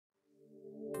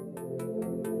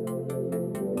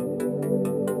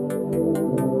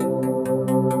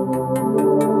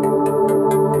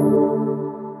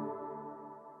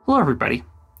Hello, everybody.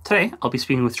 Today, I'll be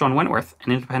speaking with John Wentworth,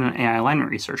 an independent AI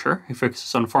alignment researcher who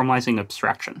focuses on formalizing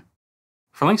abstraction.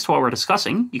 For links to what we're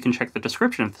discussing, you can check the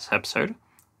description of this episode,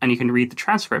 and you can read the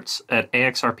transcripts at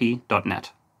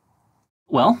axrp.net.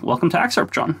 Well, welcome to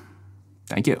Excerpt, John.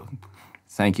 Thank you.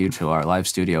 Thank you to our live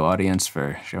studio audience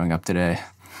for showing up today.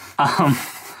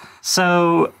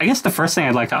 So I guess the first thing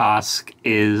I'd like to ask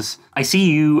is, I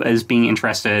see you as being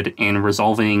interested in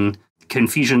resolving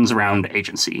confusions around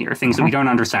agency, or things that we don't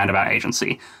understand about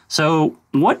agency. So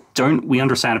what don't we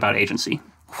understand about agency?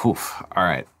 Oof. All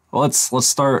right. Well, let's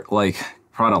start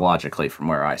chronologically from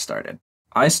where I started.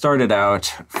 I started out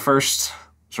first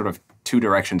sort of two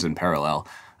directions in parallel.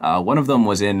 One of them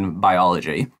was in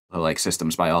biology, like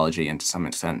systems biology and to some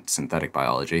extent synthetic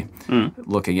biology,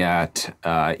 looking at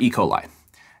E. coli.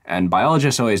 And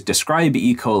biologists always describe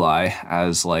E. coli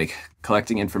as like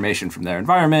collecting information from their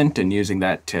environment and using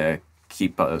that to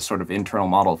keep a sort of internal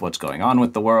model of what's going on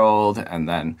with the world, and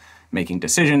then making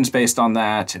decisions based on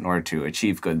that in order to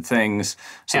achieve good things.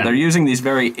 So they're using these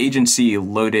very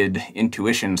agency-loaded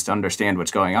intuitions to understand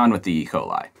what's going on with the E.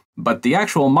 coli. But the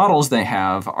actual models they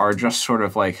have are just sort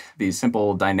of like these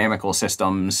simple dynamical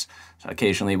systems,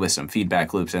 occasionally with some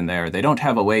feedback loops in there. They don't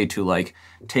have a way to like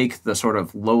take the sort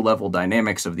of low-level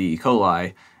dynamics of the E.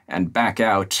 coli and back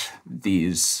out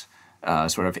these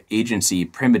sort of agency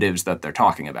primitives that they're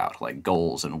talking about, like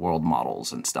goals and world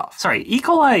models and stuff. Sorry, E.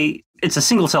 coli, it's a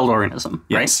single-celled organism,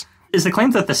 right? Yes. Is the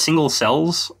claim that the single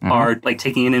cells are like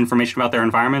taking in information about their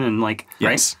environment and like,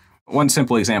 yes. Right? One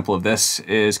simple example of this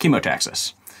is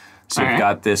chemotaxis. So you've right.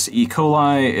 got this E.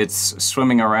 coli, it's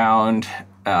swimming around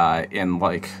in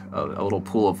like a little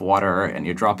pool of water, and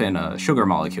you drop in a sugar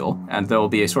molecule, and there will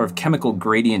be a sort of chemical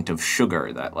gradient of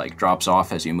sugar that like drops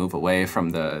off as you move away from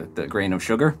the grain of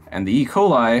sugar. And the E.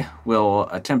 coli will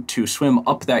attempt to swim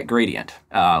up that gradient,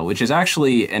 which is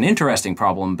actually an interesting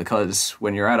problem because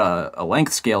when you're at a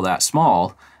length scale that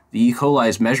small, the E.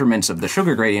 coli's measurements of the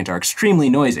sugar gradient are extremely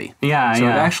noisy. So it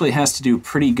actually has to do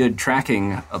pretty good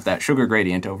tracking of that sugar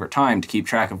gradient over time to keep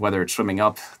track of whether it's swimming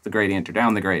up the gradient or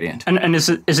down the gradient. And is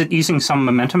it using some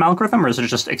momentum algorithm, or is it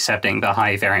just accepting the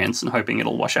high variance and hoping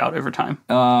it'll wash out over time?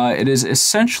 It is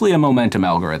essentially a momentum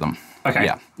algorithm. Okay.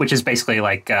 Yeah. Which is basically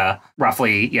like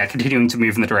roughly, continuing to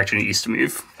move in the direction it used to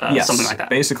move. Yes. Something like that.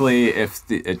 Basically, if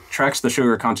it tracks the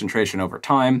sugar concentration over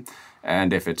time,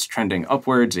 and if it's trending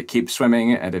upwards, it keeps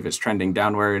swimming, and if it's trending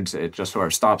downwards, it just sort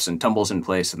of stops and tumbles in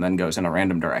place and then goes in a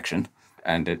random direction.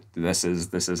 And this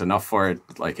is enough for it.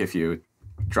 Like if you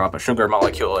drop a sugar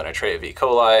molecule in a tray of E.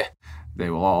 coli, they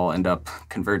will all end up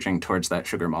converging towards that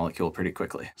sugar molecule pretty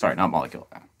quickly. Sorry, not molecule,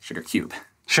 sugar cube.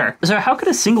 Sure. So how could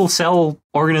a single cell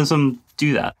organism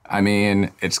do that? I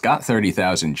mean, it's got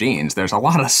 30,000 genes. There's a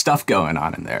lot of stuff going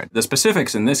on in there. The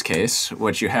specifics in this case,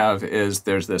 what you have is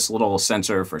there's this little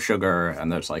sensor for sugar, and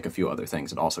there's like a few other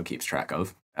things it also keeps track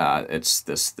of. It's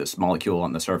this molecule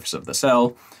on the surface of the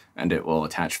cell, and it will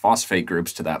attach phosphate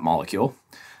groups to that molecule.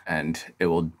 And it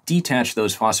will detach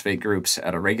those phosphate groups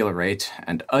at a regular rate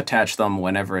and attach them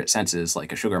whenever it senses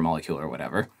like a sugar molecule or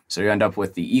whatever. So you end up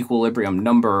with the equilibrium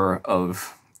number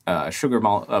of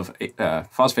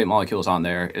phosphate molecules on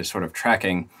there is sort of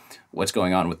tracking what's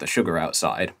going on with the sugar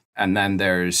outside. And then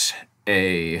there's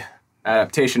a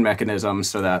adaptation mechanism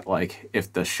so that like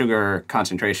if the sugar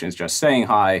concentration is just staying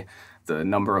high, the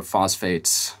number of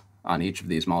phosphates on each of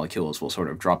these molecules will sort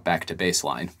of drop back to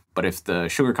baseline. But if the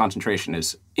sugar concentration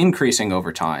is increasing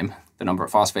over time, the number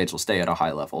of phosphates will stay at a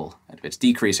high level. And if it's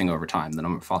decreasing over time, the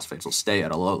number of phosphates will stay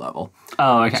at a low level.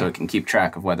 Oh, okay. So it can keep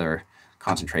track of whether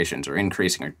concentrations are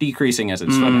increasing or decreasing as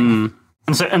it's swimming.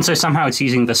 And so somehow it's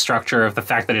using the structure of the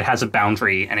fact that it has a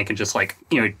boundary, and it can just like,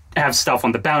 have stuff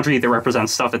on the boundary that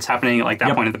represents stuff that's happening at like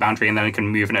that point of the boundary, and then it can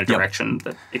move in a direction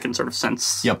that it can sort of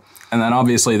sense. Yep. And then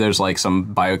obviously there's like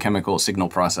some biochemical signal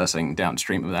processing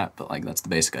downstream of that, but like that's the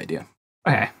basic idea.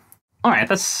 Okay. All right,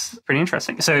 that's pretty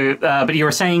interesting. So, but you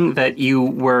were saying that you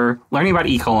were learning about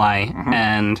E. coli,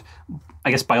 and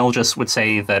I guess biologists would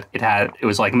say that it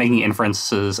was like making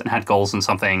inferences and had goals in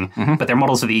something, but their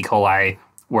models of the E. coli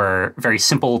were very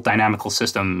simple dynamical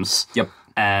systems. Yep.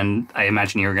 And I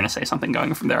imagine you were going to say something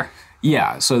going from there.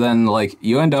 Yeah, so then like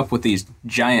you end up with these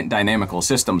giant dynamical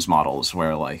systems models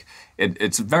where like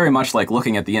it's very much like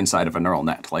looking at the inside of a neural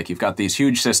net. Like you've got these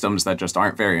huge systems that just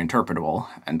aren't very interpretable,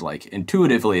 and like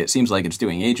intuitively it seems like it's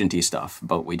doing agency stuff,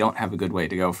 but we don't have a good way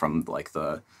to go from like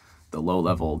the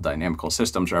low-level dynamical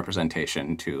systems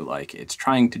representation to like it's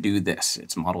trying to do this.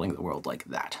 It's modeling the world like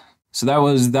that. So that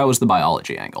was the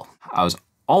biology angle. I was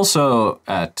also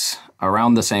at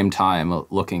around the same time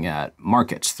looking at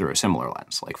markets through a similar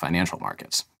lens, like financial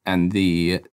markets. And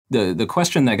the The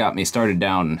question that got me started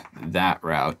down that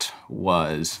route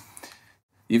was,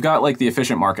 you've got like the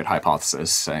efficient market hypothesis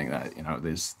saying that, you know,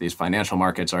 these financial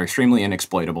markets are extremely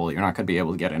inexploitable. You're not going to be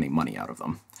able to get any money out of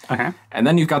them. Okay. And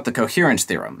then you've got the coherence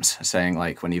theorems saying,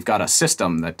 like, when you've got a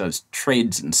system that does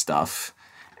trades and stuff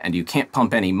and you can't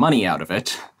pump any money out of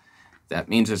it, that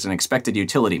means it's an expected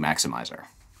utility maximizer.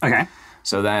 Okay.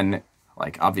 So then,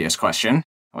 like, obvious question,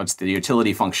 what's the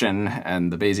utility function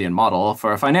and the Bayesian model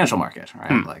for a financial market,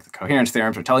 right? Like, the coherence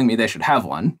theorems are telling me they should have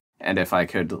one. And if I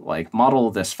could, like,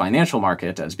 model this financial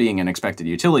market as being an expected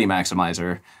utility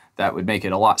maximizer, that would make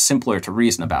it a lot simpler to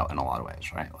reason about in a lot of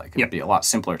ways, right? Like, it'd be a lot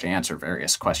simpler to answer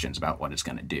various questions about what it's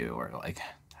going to do or, like,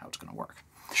 how it's going to work.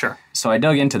 Sure. So I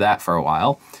dug into that for a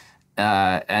while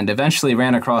and eventually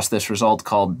ran across this result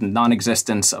called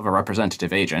non-existence of a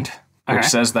representative agent, which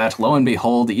says that, lo and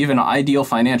behold, even ideal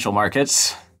financial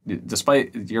markets,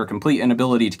 despite your complete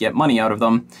inability to get money out of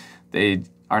them, they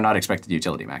are not expected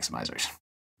utility maximizers.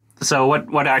 So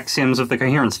what axioms of the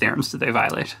coherence theorems do they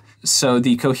violate? So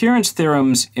the coherence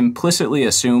theorems implicitly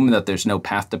assume that there's no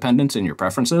path dependence in your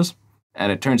preferences.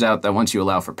 And it turns out that once you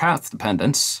allow for path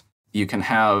dependence, you can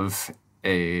have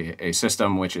a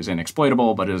system which is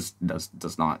inexploitable but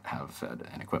does not have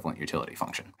an equivalent utility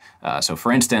function. So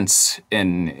for instance,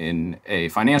 in a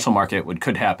financial market, what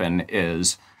could happen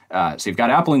is, so you've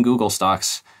got Apple and Google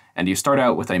stocks, and you start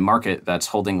out with a market that's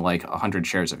holding like 100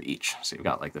 shares of each. So you've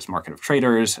got like this market of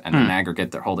traders, and in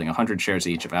aggregate, they're holding 100 shares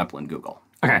each of Apple and Google.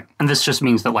 Okay. And this just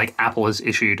means that like Apple has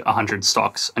issued 100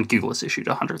 stocks and Google has issued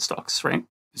 100 stocks, right?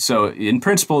 So in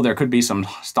principle, there could be some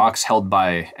stocks held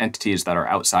by entities that are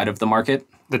outside of the market.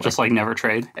 That just like never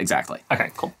trade? Exactly.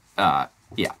 Okay, cool.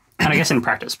 Yeah. And I guess in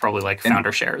practice, probably like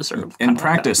founder shares or in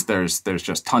practice, there's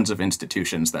just tons of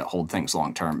institutions that hold things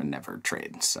long term and never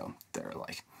trade. So they're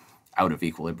like out of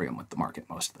equilibrium with the market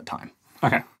most of the time.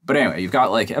 Okay. But anyway, you've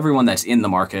got like everyone that's in the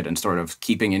market and sort of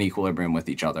keeping in equilibrium with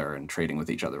each other and trading with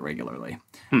each other regularly.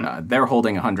 They're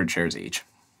holding 100 shares each.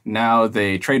 Now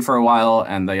they trade for a while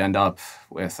and they end up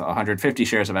with 150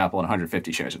 shares of Apple and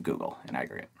 150 shares of Google in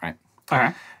aggregate, right?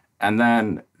 Okay. And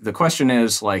then the question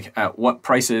is, like, at what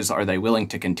prices are they willing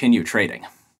to continue trading?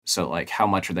 So, like, how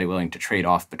much are they willing to trade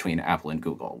off between Apple and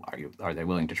Google? Are they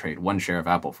willing to trade 1 share of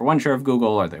Apple for 1 share of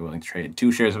Google? Are they willing to trade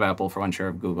 2 shares of Apple for 1 share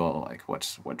of Google? Like,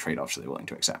 what trade-offs are they willing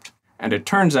to accept? And it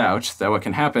turns out that what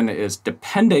can happen is,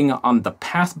 depending on the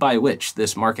path by which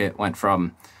this market went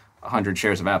from 100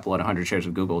 shares of Apple and 100 shares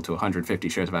of Google to 150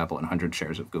 shares of Apple and 100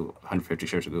 shares of Google, 150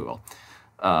 shares of Google,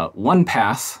 one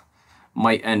path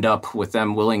might end up with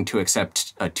them willing to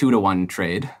accept a 2-to-1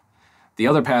 trade. The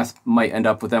other path might end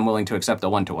up with them willing to accept a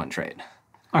 1-to-1 trade.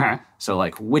 Okay. So,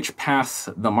 like, which path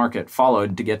the market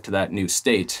followed to get to that new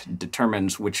state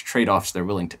determines which trade-offs they're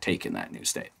willing to take in that new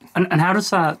state. And how does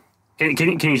that?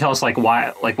 Can you tell us like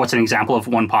why? Like, what's an example of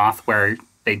one path where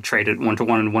they traded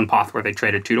 1-to-1 and one path where they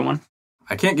traded 2-to-1?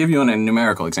 I can't give you a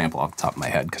numerical example off the top of my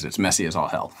head because it's messy as all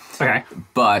hell. Okay.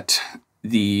 But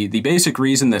the basic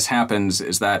reason this happens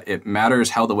is that it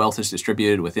matters how the wealth is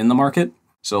distributed within the market.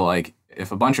 So, like,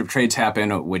 if a bunch of trades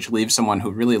happen which leaves someone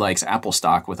who really likes Apple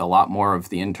stock with a lot more of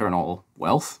the internal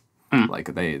wealth,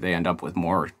 like they end up with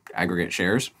more aggregate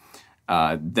shares,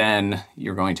 then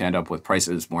you're going to end up with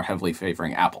prices more heavily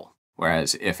favoring Apple.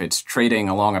 Whereas if it's trading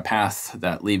along a path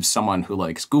that leaves someone who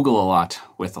likes Google a lot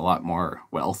with a lot more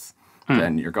wealth,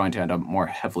 then you're going to end up more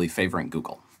heavily favoring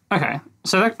Google. Okay,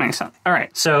 so that makes sense. All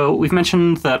right, so we've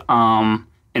mentioned that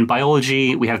in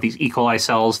biology, we have these E. coli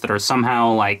cells that are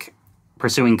somehow like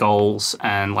pursuing goals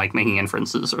and like making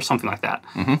inferences or something like that.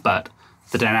 But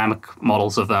the dynamic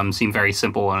models of them seem very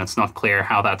simple and it's not clear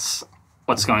how that's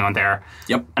what's going on there.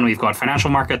 Yep. And we've got financial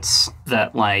markets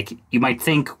that like you might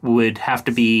think would have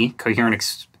to be coherent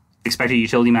expected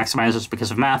utility maximizers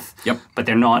because of math. Yep. But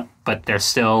they're not, but they're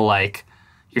still like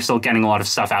you're still getting a lot of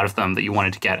stuff out of them that you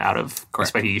wanted to get out of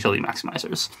expected utility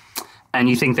maximizers. And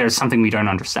you think there's something we don't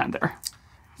understand there.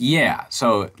 Yeah.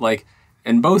 So, like,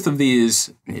 in both of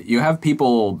these, you have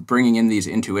people bringing in these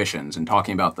intuitions and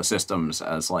talking about the systems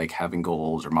as, like, having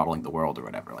goals or modeling the world or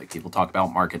whatever. Like, people talk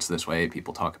about markets this way.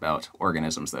 People talk about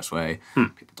organisms this way.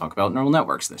 People talk about neural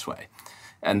networks this way.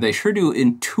 And they sure do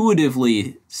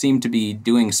intuitively seem to be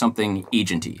doing something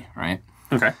agenty, right?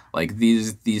 Okay. Like,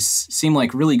 these seem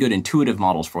like really good intuitive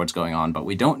models for what's going on, but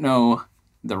we don't know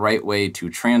the right way to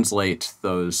translate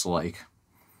those, like,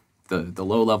 the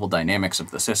low-level dynamics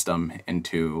of the system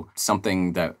into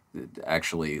something that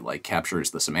actually, like,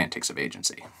 captures the semantics of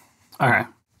agency. Okay.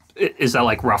 Is that,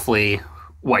 like, roughly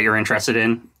what you're interested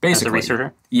in Basically, as a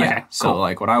researcher? Yeah. Okay, So, cool.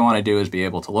 like, what I want to do is be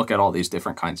able to look at all these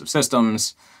different kinds of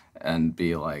systems and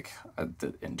be like,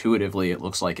 intuitively, it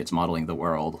looks like it's modeling the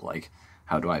world. Like,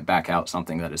 how do I back out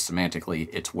something that is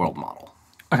semantically its world model?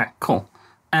 Okay, cool.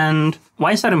 And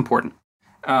why is that important?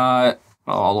 Well,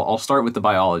 I'll start with the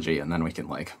biology, and then we can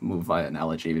like move by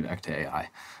analogy back to AI.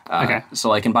 Okay. So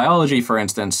like in biology, for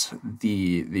instance,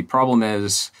 the problem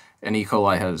is an E.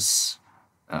 coli has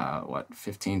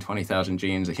 20,000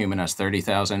 genes. A human has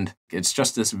 30,000. It's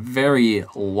just this very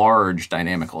large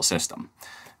dynamical system,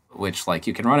 which like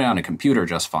you can run it on a computer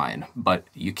just fine, but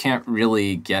you can't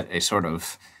really get a sort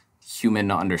of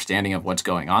human understanding of what's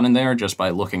going on in there just by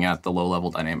looking at the low-level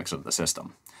dynamics of the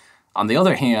system. On the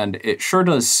other hand, it sure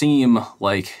does seem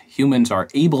like humans are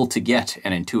able to get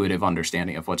an intuitive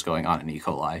understanding of what's going on in E.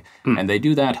 coli, and they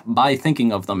do that by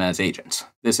thinking of them as agents.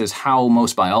 This is how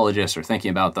most biologists are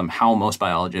thinking about them, how most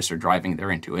biologists are driving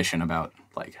their intuition about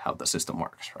like how the system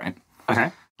works, right?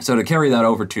 Okay. So to carry that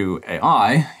over to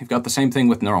AI, you've got the same thing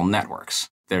with neural networks.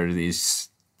 There are these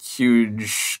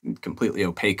huge, completely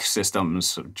opaque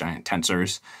systems of giant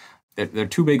tensors. They're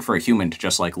too big for a human to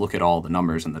just like look at all the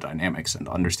numbers and the dynamics and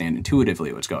understand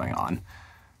intuitively what's going on.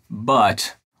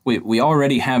 But we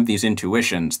already have these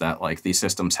intuitions that like these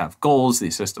systems have goals,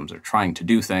 these systems are trying to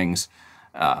do things,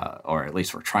 or at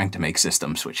least we're trying to make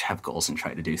systems which have goals and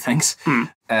try to do things.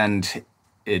 And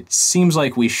it seems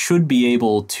like we should be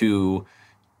able to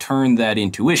turn that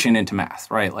intuition into math,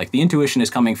 right? Like the intuition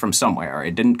is coming from somewhere.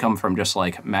 It didn't come from just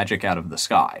like magic out of the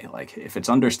sky. Like if it's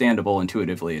understandable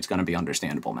intuitively, it's going to be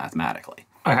understandable mathematically.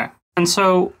 Okay. And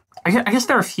so I guess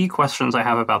there are a few questions I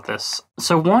have about this.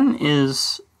 So one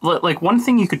is, like one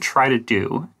thing you could try to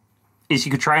do is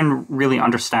you could try and really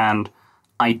understand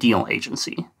ideal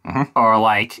agency or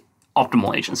like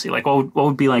optimal agency. Like what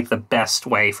would be like the best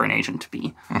way for an agent to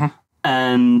be?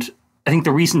 And I think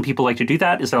the reason people like to do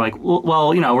that is they're like,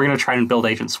 well, you know, we're going to try and build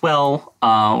agents well.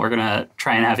 We're going to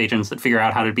try and have agents that figure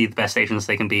out how to be the best agents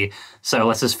they can be. So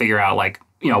let's just figure out like,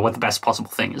 you know, what the best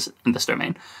possible thing is in this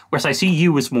domain. Whereas I see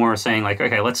you as more saying like,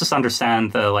 okay, let's just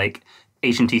understand the like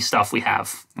agenty stuff we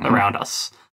have around us,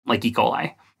 like E.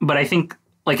 coli. But I think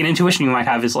like an intuition you might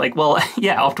have is like, well,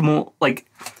 yeah, optimal, like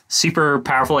super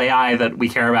powerful AI that we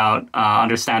care about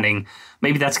understanding.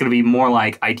 Maybe that's going to be more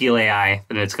like ideal AI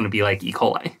than it's going to be like E.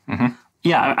 coli.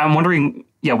 Yeah, I'm wondering,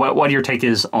 what your take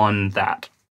is on that.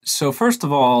 So first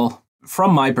of all,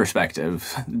 from my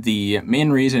perspective, the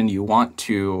main reason you want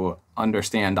to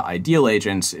understand ideal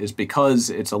agents is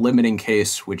because it's a limiting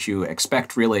case which you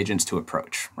expect real agents to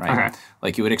approach, right? Okay.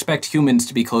 Like you would expect humans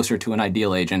to be closer to an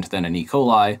ideal agent than an E.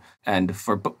 coli, and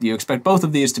you expect both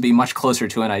of these to be much closer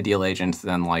to an ideal agent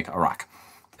than like a rock.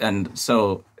 And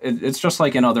so it's just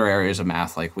like in other areas of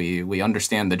math, like we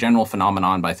understand the general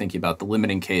phenomenon by thinking about the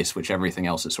limiting case, which everything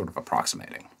else is sort of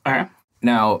approximating. Okay.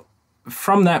 Now,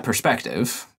 from that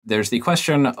perspective, there's the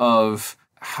question of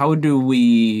how do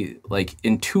we like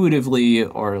intuitively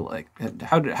or like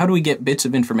how do we get bits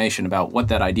of information about what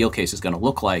that ideal case is going to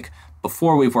look like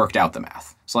before we've worked out the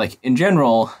math? So like in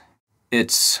general,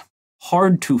 it's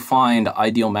hard to find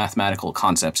ideal mathematical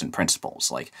concepts and principles.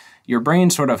 Like your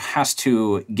brain sort of has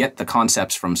to get the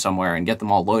concepts from somewhere and get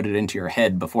them all loaded into your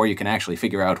head before you can actually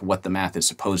figure out what the math is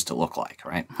supposed to look like,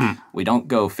 right? We don't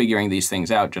go figuring these things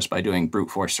out just by doing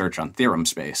brute force search on theorem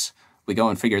space. We go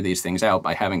and figure these things out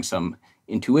by having some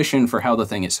intuition for how the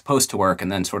thing is supposed to work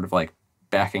and then sort of like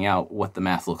backing out what the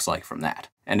math looks like from that.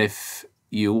 And if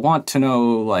you want to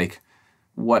know like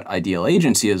what ideal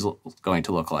agency is going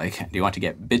to look like, and you want to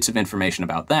get bits of information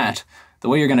about that, the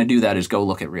way you're going to do that is go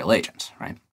look at real agents,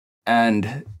 right?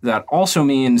 And that also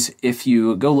means if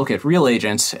you go look at real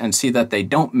agents and see that they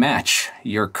don't match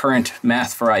your current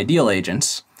math for ideal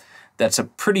agents, that's a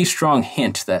pretty strong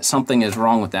hint that something is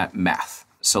wrong with that math.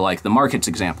 So like the markets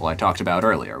example I talked about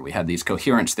earlier, we had these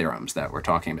coherence theorems that were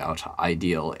talking about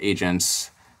ideal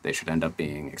agents. They should end up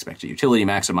being expected utility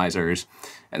maximizers.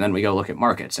 And then we go look at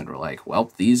markets and we're like,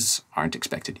 well, these aren't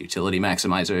expected utility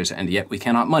maximizers, and yet we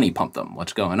cannot money pump them.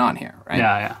 What's going on here, right?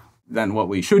 Yeah. Then what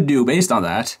we should do based on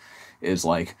that is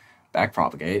like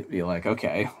backpropagate, be like,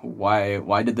 okay,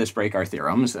 why did this break our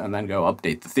theorems? And then go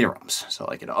update the theorems. So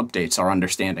like it updates our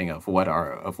understanding of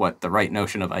what the right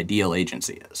notion of ideal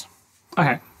agency is.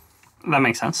 Okay, that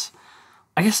makes sense.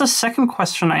 I guess the second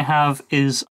question I have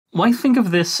is, why think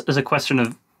of this as a question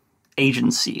of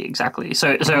agency exactly?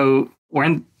 So we're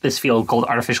in this field called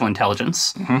artificial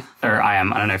intelligence, or I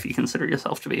don't know if you consider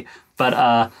yourself to be,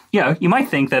 but you might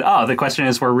think that, the question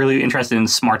is we're really interested in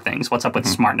smart things. What's up with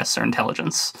smartness or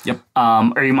intelligence? Yep.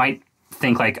 Or you might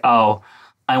think like, I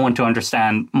want to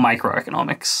understand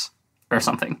microeconomics or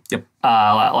something. Yep.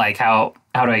 Like how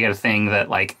do I get a thing that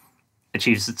like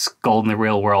achieves its goal in the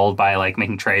real world by like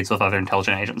making trades with other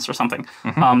intelligent agents or something?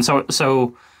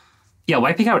 So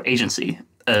why pick out agency?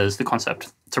 as the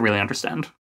concept to really understand?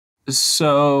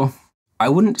 So I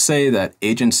wouldn't say that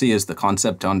agency is the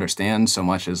concept to understand so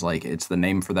much as like it's the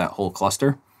name for that whole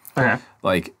cluster. Okay.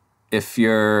 Like if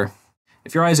you're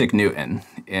Isaac Newton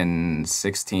in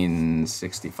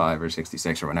 1665 or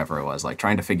 66 or whenever it was, like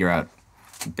trying to figure out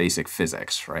basic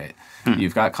physics, right?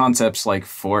 You've got concepts like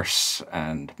force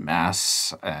and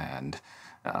mass and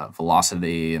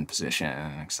velocity and position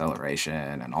and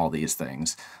acceleration and all these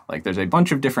things. Like there's a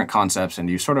bunch of different concepts and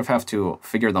you sort of have to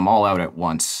figure them all out at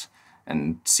once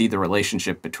and see the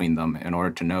relationship between them in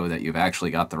order to know that you've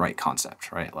actually got the right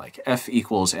concept, right? Like F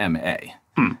equals ma.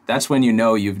 That's when you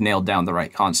know you've nailed down the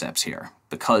right concepts here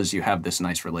because you have this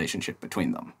nice relationship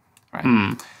between them,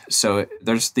 right? So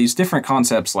there's these different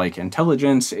concepts like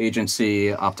intelligence,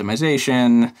 agency,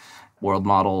 optimization, world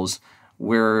models,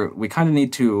 where we kind of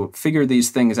need to figure these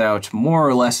things out more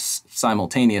or less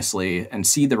simultaneously and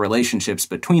see the relationships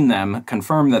between them,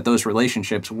 confirm that those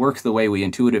relationships work the way we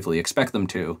intuitively expect them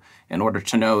to in order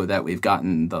to know that we've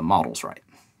gotten the models right.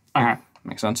 Okay.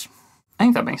 Make sense? I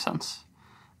think that makes sense.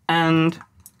 And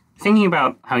thinking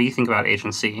about how you think about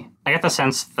agency, I get the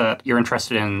sense that you're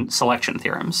interested in selection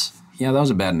theorems. Yeah, that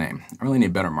was a bad name. I really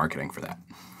need better marketing for that.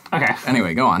 Okay.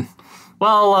 Anyway, go on.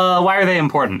 Well, why are they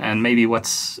important? And maybe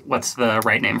what's the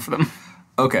right name for them?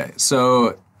 Okay,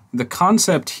 so the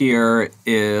concept here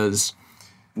is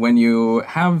when you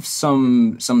have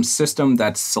some system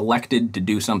that's selected to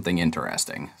do something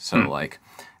interesting. So like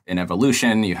in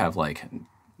evolution, you have like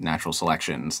natural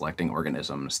selection, selecting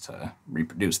organisms to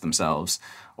reproduce themselves.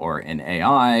 Or in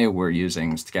AI, we're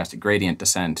using stochastic gradient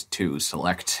descent to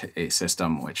select a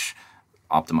system which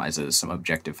optimizes some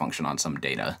objective function on some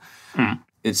data.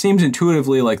 It seems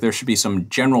intuitively like there should be some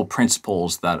general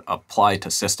principles that apply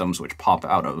to systems which pop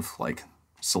out of like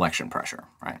selection pressure,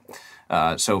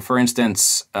 right? So for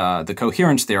instance, the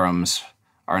coherence theorems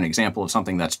are an example of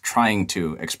something that's trying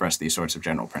to express these sorts of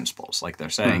general principles. Like they're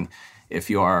saying, if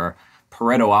you are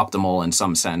Pareto optimal in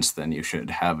some sense, then you should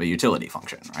have a utility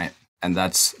function, right? And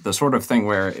that's the sort of thing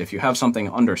where if you have something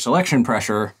under selection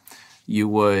pressure, you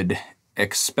would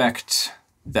expect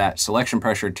that selection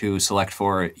pressure to select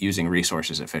for using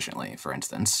resources efficiently, for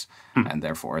instance, and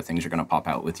therefore things are going to pop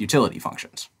out with utility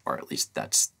functions, or at least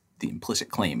that's the implicit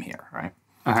claim here, right?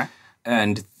 Okay.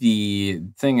 And the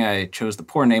thing I chose the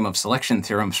poor name of selection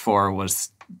theorems for was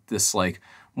this like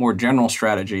more general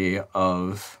strategy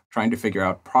of trying to figure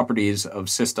out properties of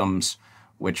systems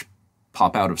which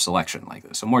pop out of selection like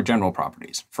this, so more general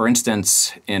properties. For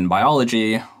instance, in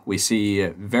biology, we see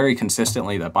very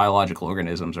consistently that biological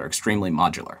organisms are extremely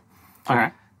modular.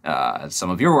 Okay. Some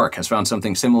of your work has found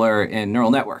something similar in neural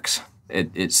networks.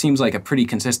 It seems like a pretty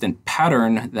consistent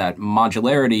pattern that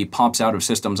modularity pops out of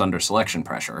systems under selection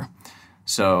pressure.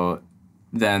 So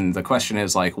then the question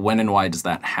is like, when and why does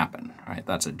that happen, right?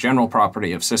 That's a general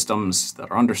property of systems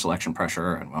that are under selection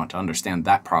pressure, and we want to understand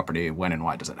that property, when and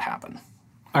why does it happen.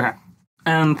 Okay.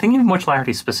 And thinking of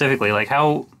modularity specifically, like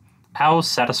how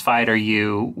satisfied are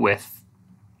you with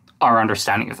our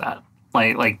understanding of that?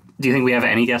 Like, do you think we have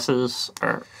any guesses,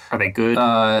 or are they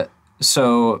good?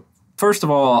 So first of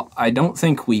all, I don't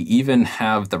think we even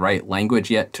have the right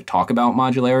language yet to talk about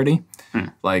modularity.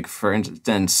 Like, for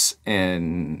instance,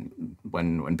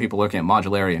 when people are looking at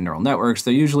modularity in neural networks,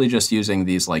 they're usually just using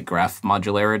these like graph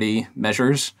modularity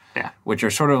measures, which are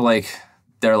sort of like,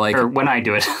 they're like... Or when I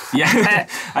do it. Yeah.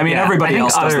 I mean, everybody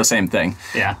else does the same thing.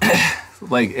 Yeah.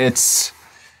 Like, it's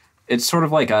sort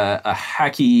of like a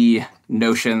hacky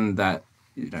notion that,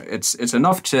 you know, it's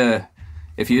enough to...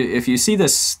 If you see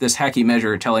this hacky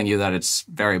measure telling you that it's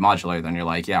very modular, then you're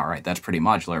like, yeah, all right, that's pretty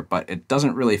modular. But it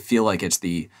doesn't really feel like it's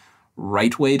the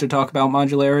right way to talk about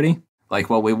modularity.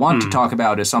 Like, what we want to talk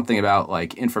about is something about,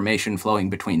 like, information flowing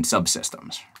between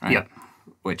subsystems, right? Yep.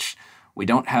 Which we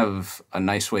don't have a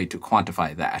nice way to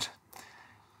quantify that.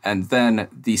 And then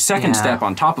the second step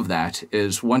on top of that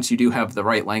is once you do have the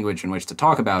right language in which to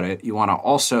talk about it, you want to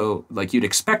also, like, you'd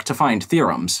expect to find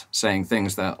theorems saying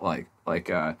things that,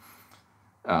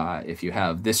 if you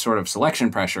have this sort of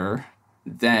selection pressure,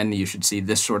 then you should see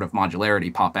this sort of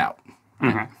modularity pop out.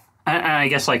 And I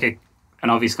guess, like, an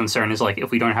obvious concern is, like,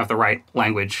 if we don't have the right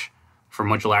language for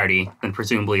modularity, then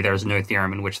presumably there's no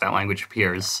theorem in which that language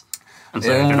appears. And so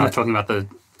they're not talking about the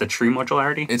true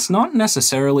modularity? It's not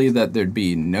necessarily that there'd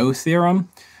be no theorem.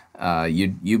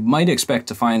 You might expect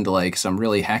to find, like, some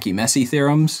really hacky, messy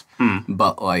theorems,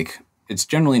 but, like, it's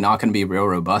generally not going to be real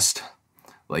robust.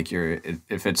 Like,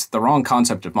 if it's the wrong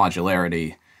concept of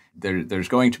modularity, there's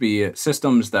going to be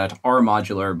systems that are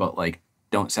modular but, like,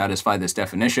 don't satisfy this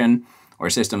definition, or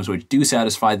systems which do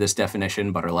satisfy this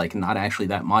definition but are, like, not actually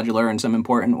that modular in some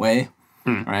important way,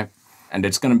 right? and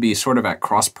it's going to be sort of at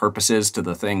cross purposes to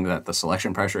the thing that the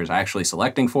selection pressure is actually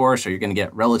selecting for. So you're going to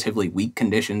get relatively weak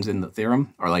conditions in the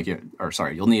theorem,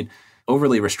 you'll need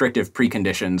overly restrictive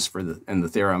preconditions in the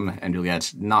theorem, and you'll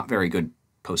get not very good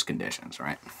post conditions,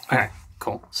 right? Okay,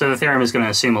 cool. So the theorem is going to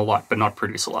assume a lot, but not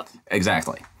produce a lot.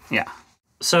 Exactly. Yeah.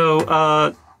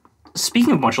 So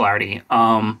speaking of modularity,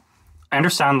 I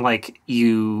understand like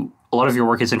a lot of your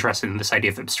work is interested in this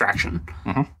idea of abstraction.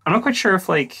 I'm not quite sure if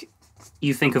like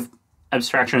you think of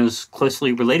abstraction as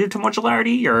closely related to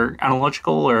modularity or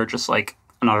analogical or just like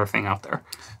another thing out there.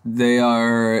 They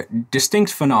are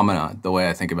distinct phenomena, the way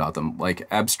I think about them. Like,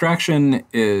 abstraction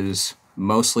is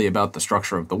mostly about the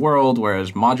structure of the world,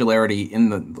 whereas modularity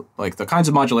the kinds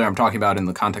of modularity I'm talking about in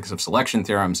the context of selection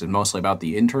theorems is mostly about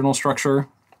the internal structure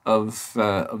of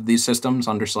these systems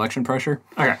under selection pressure.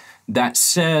 Okay. That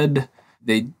said,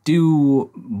 they do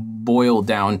boil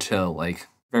down to like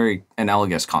very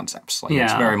analogous concepts. Like,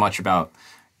 it's very much about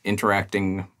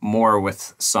interacting more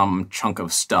with some chunk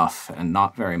of stuff and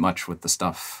not very much with the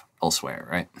stuff elsewhere,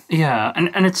 right? Yeah,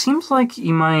 and it seems like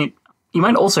you might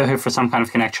also hope for some kind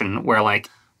of connection where like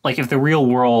if the real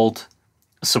world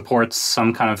supports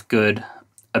some kind of good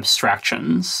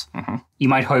abstractions, you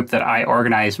might hope that I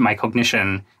organize my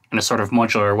cognition in a sort of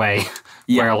modular way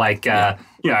where like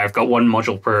I've got one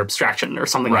module per abstraction or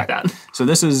something like that. So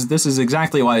this is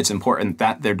exactly why it's important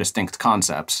that they're distinct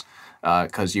concepts.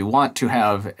 Because you want to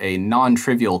have a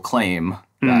non-trivial claim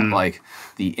that like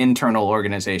the internal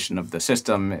organization of the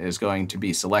system is going to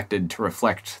be selected to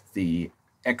reflect the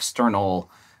external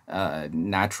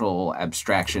natural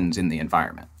abstractions in the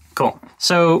environment. Cool.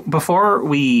 So before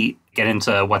we get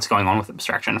into what's going on with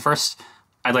abstraction, first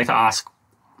I'd like to ask,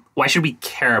 why should we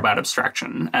care about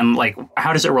abstraction? And like,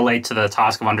 how does it relate to the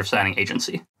task of understanding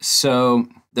agency? So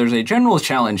there's a general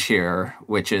challenge here,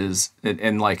 which is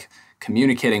in like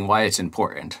communicating why it's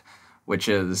important, which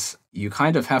is you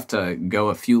kind of have to go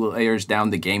a few layers down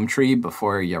the game tree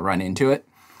before you run into it.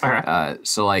 Okay.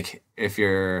 So like if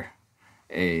you're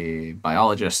a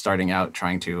biologist starting out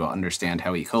trying to understand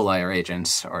how E. coli are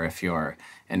agents, or if you're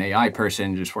an AI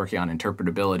person just working on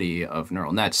interpretability of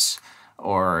neural nets,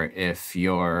 or if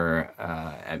you're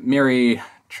at MIRI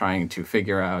trying to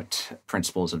figure out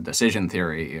principles of decision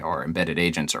theory or embedded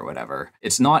agents or whatever,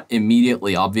 it's not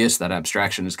immediately obvious that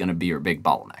abstraction is going to be your big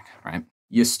bottleneck, right?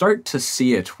 You start to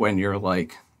see it when you're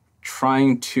like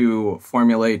trying to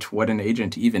formulate what an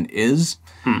agent even is.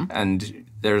 And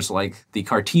there's like the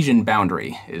Cartesian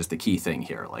boundary is the key thing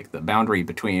here, like the boundary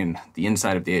between the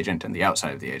inside of the agent and the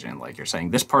outside of the agent. Like you're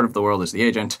saying this part of the world is the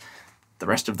agent, the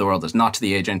rest of the world is not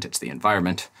the agent, it's the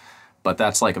environment. But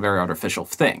that's like a very artificial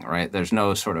thing, right? There's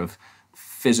no sort of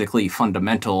physically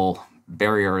fundamental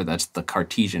barrier that's the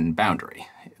Cartesian boundary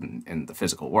in the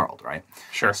physical world, right?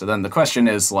 Sure. So then the question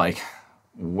is like,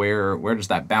 where does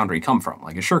that boundary come from?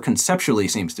 Like, it sure conceptually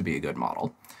seems to be a good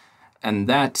model. And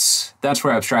that's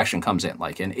where abstraction comes in.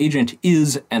 Like, an agent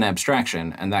is an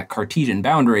abstraction, and that Cartesian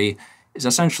boundary is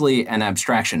essentially an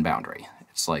abstraction boundary.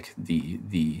 It's like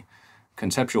the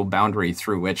conceptual boundary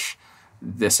through which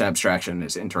this abstraction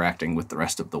is interacting with the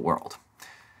rest of the world.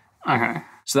 Okay.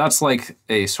 So that's like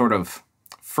a sort of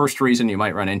first reason you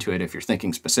might run into it if you're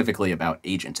thinking specifically about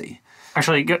agency.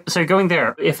 Actually, so going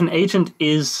there, if an agent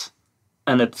is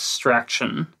an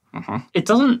abstraction, it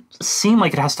doesn't seem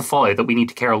like it has to follow that we need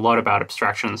to care a lot about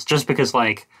abstractions just because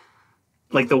like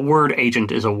the word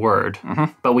agent is a word,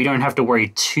 but we don't have to worry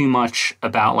too much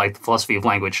about like the philosophy of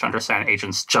language to understand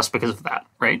agents just because of that,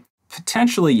 right?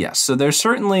 Potentially, yes. So there's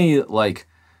certainly like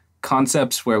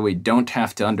concepts where we don't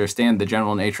have to understand the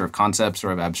general nature of concepts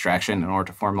or of abstraction in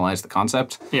order to formalize the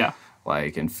concept. Yeah.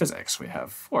 Like in physics, we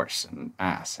have force and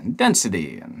mass and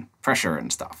density and pressure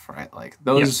and stuff, right? Like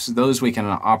those we can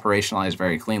operationalize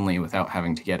very cleanly without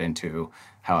having to get into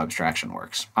how abstraction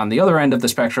works. On the other end of the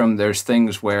spectrum, there's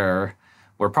things where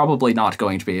we're probably not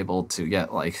going to be able to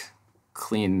get like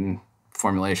clean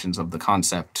formulations of the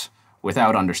concept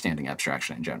without understanding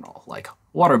abstraction in general, like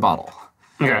water bottle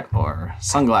or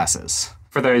sunglasses.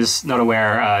 For those not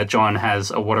aware, John has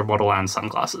a water bottle and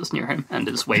sunglasses near him and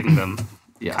is waving them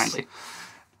kindly.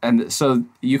 And so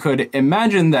you could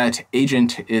imagine that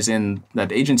agency is in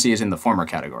the former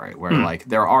category, where like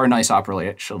there are nice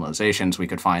operationalizations we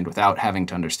could find without having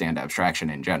to understand abstraction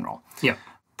in general. Yeah.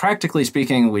 Practically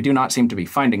speaking, we do not seem to be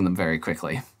finding them very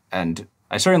quickly. And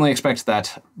I certainly expect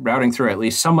that routing through at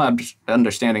least some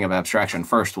understanding of abstraction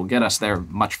first will get us there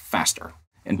much faster.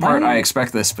 In part, I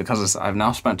expect this because I've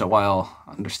now spent a while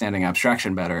understanding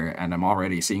abstraction better, and I'm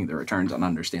already seeing the returns on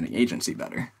understanding agency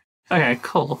better. Okay,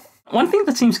 cool. One thing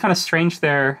that seems kind of strange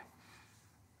there,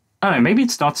 I don't know, maybe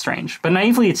it's not strange, but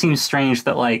naively it seems strange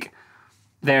that, like,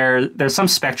 there's some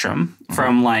spectrum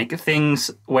from like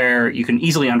things where you can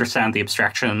easily understand the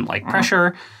abstraction, like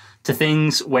pressure, to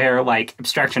things where like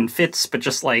abstraction fits, but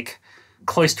just like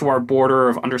close to our border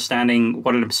of understanding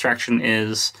what an abstraction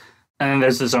is. And then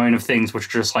there's the zone of things which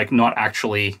are just like not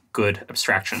actually good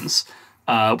abstractions,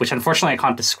 which unfortunately I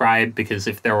can't describe because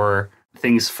if there were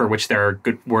things for which there are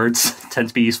good words tend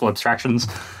to be useful abstractions.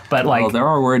 But like, well, there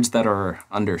are words that are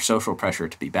under social pressure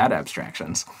to be bad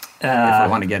abstractions. If I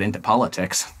want to get into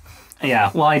politics. Yeah,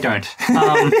 well, I don't.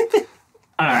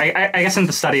 I guess in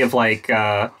the study of like,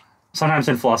 sometimes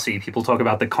in philosophy, people talk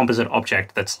about the composite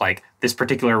object that's like this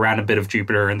particular random bit of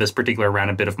Jupiter and this particular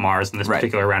random bit of Mars and this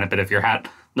particular random bit of your hat.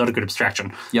 Not a good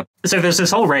abstraction. Yep. So there's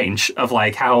this whole range of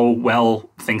like how well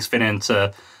things fit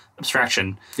into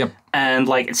abstraction. Yep. And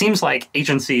like it seems like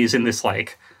agency is in this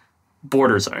like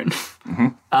border zone.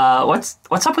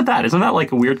 What's up with that? Isn't that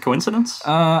like a weird coincidence?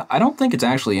 I don't think it's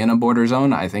actually in a border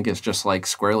zone. I think it's just like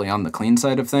squarely on the clean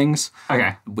side of things.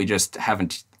 Okay. We just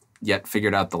haven't yet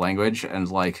figured out the language, and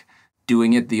like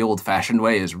doing it the old-fashioned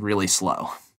way is really slow.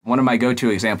 One of my go-to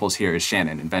examples here is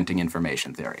Shannon inventing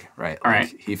information theory, right? All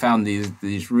right. He found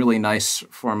these really nice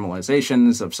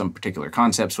formalizations of some particular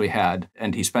concepts we had,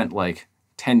 and he spent like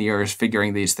 10 years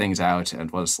figuring these things out and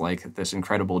was like this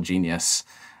incredible genius.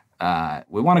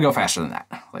 We want to go faster than that.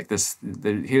 Like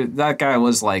that guy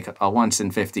was like a once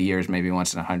in 50 years, maybe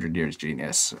once in 100 years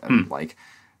genius, and like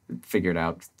figured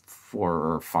out 4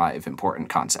 or 5 important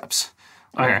concepts.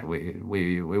 Okay.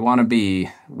 We want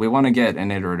to get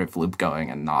an iterative loop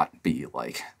going and not be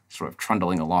like sort of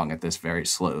trundling along at this very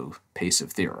slow pace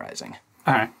of theorizing.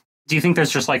 All right. Do you think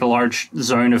there's just like a large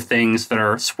zone of things that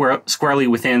are squarely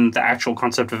within the actual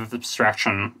concept of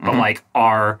abstraction, but like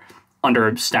are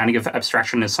understanding of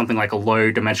abstraction is something like a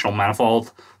low dimensional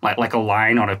manifold, like a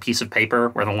line on a piece of paper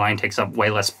where the line takes up way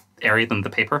less area than the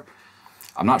paper?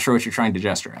 I'm not sure what you're trying to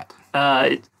gesture at.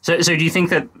 So do you think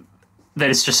that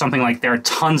it's just something like there are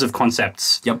tons of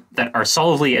concepts that are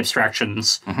solidly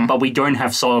abstractions, but we don't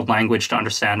have solid language to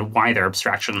understand why they're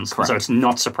abstractions. Correct. So it's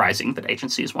not surprising that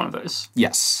agency is one of those.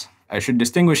 Yes. I should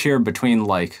distinguish here between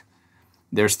like,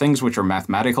 there's things which are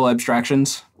mathematical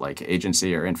abstractions, like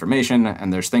agency or information,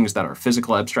 and there's things that are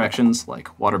physical abstractions,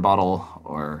 like water bottle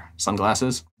or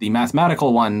sunglasses. The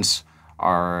mathematical ones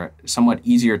are somewhat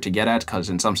easier to get at because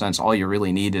in some sense all you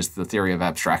really need is the theory of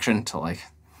abstraction to like,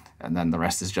 and then the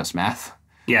rest is just math.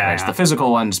 Yeah. Whereas the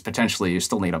physical ones, potentially, you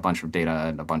still need a bunch of data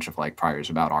and a bunch of like priors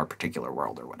about our particular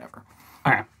world or whatever.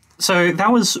 All right. So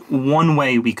that was one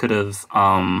way we could have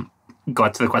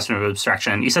got to the question of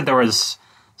abstraction. You said there was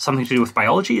something to do with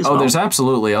biology as well? Oh, there's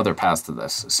absolutely other paths to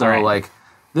this. So like,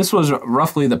 this was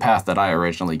roughly the path that I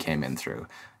originally came in through.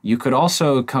 You could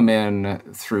also come in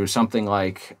through something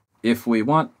like, if we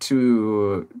want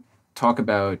to talk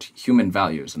about human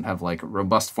values and have like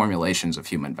robust formulations of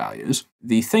human values,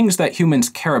 the things that humans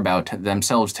care about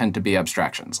themselves tend to be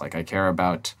abstractions. Like I care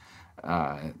about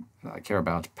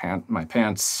my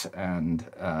pants and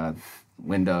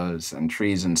windows and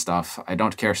trees and stuff. I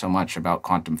don't care so much about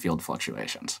quantum field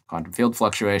fluctuations. Quantum field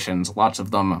fluctuations, lots of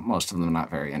them, most of them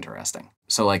not very interesting.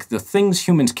 So like the things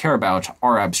humans care about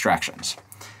are abstractions.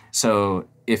 So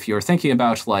if you're thinking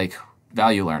about like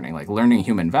value learning, like learning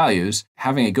human values,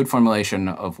 having a good formulation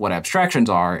of what abstractions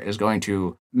are is going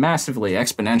to massively,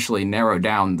 exponentially narrow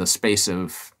down the space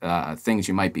of things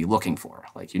you might be looking for.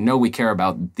 Like, we care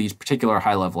about these particular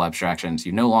high-level abstractions.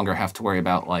 You no longer have to worry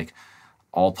about, like,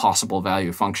 all possible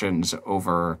value functions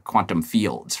over quantum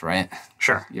fields, right?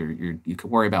 Sure. You could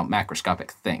worry about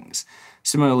macroscopic things.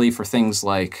 Similarly, for things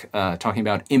like talking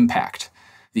about impact,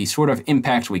 the sort of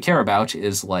impact we care about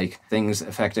is like things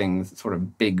affecting sort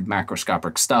of big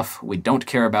macroscopic stuff. We don't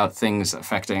care about things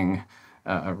affecting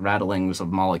rattlings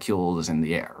of molecules in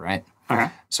the air, right? Okay.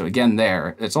 So again,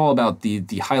 it's all about the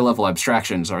high-level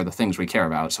abstractions are the things we care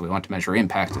about, so we want to measure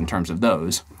impact in terms of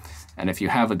those. And if you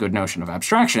have a good notion of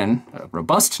abstraction, a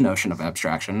robust notion of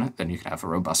abstraction, then you can have a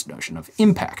robust notion of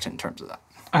impact in terms of that.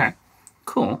 Okay,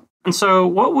 cool. And so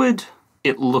what would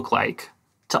it look like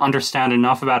to understand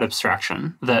enough about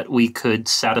abstraction that we could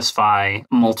satisfy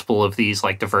multiple of these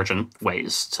like divergent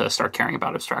ways to start caring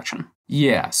about abstraction?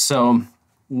 Yeah, so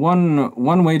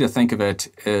one way to think of it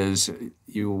is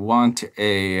you want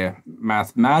a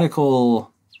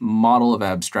mathematical model of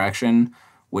abstraction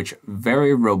which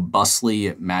very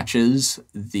robustly matches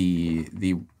the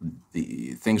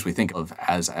things we think of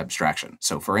as abstraction.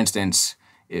 So for instance,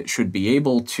 it should be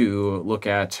able to look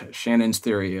at Shannon's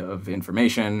theory of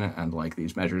information and like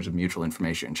these measures of mutual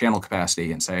information channel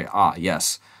capacity and say,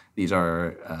 yes, these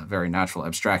are very natural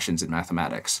abstractions in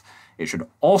mathematics. It should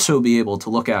also be able to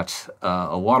look at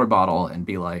a water bottle and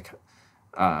be like,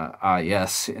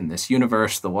 yes, in this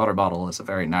universe, the water bottle is a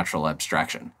very natural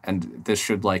abstraction. And this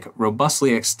should like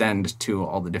robustly extend to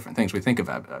all the different things we think of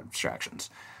abstractions.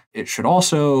 It should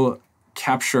also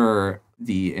capture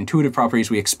the intuitive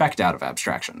properties we expect out of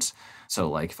abstractions. So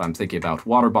like if I'm thinking about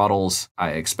water bottles,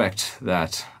 I expect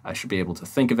that I should be able to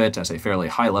think of it as a fairly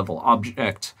high-level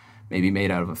object, maybe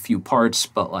made out of a few parts,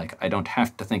 but like I don't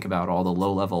have to think about all the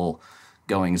low-level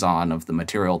goings-on of the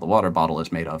material the water bottle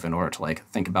is made of in order to like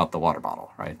think about the water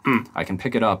bottle, right? I can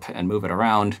pick it up and move it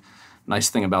around. Nice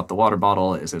thing about the water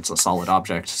bottle is it's a solid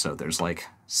object, so there's like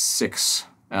 6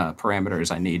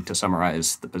 parameters I need to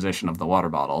summarize the position of the water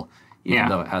bottle, even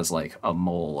though it has like a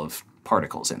mole of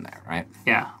particles in there, right?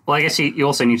 Yeah. Well, I guess you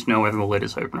also need to know whether the lid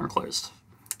is open or closed.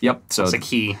 Yep. So it's a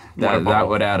key. That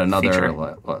would add another feature.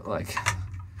 like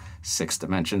 6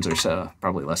 dimensions or so,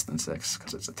 probably less than 6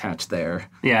 because it's attached there.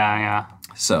 Yeah.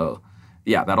 So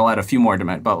yeah, that'll add a few more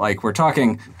dimensions. But like we're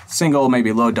talking single,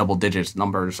 maybe low double digits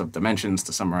numbers of dimensions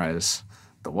to summarize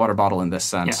the water bottle in this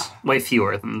sense. Yeah. Way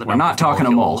fewer than the. We're not talking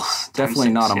a mole. Definitely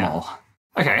 6, not a mole.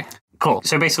 Okay. Cool.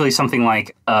 So basically something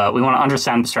like we want to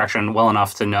understand abstraction well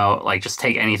enough to know, like, just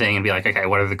take anything and be like, okay,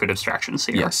 what are the good abstractions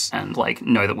here? Yes. And, like,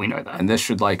 know that we know that. And this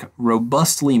should, like,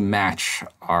 robustly match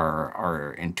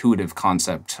our intuitive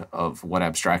concept of what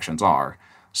abstractions are.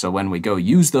 So when we go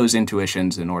use those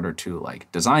intuitions in order to,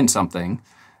 like, design something,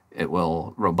 it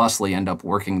will robustly end up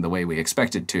working the way we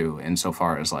expect it to,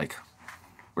 insofar as, like,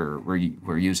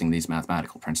 we're using these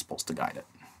mathematical principles to guide it.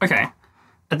 Okay.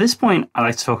 At this point, I'd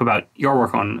like to talk about your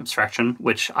work on abstraction,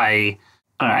 which I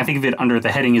think of it under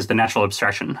the heading is the natural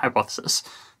abstraction hypothesis.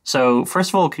 So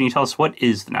first of all, can you tell us what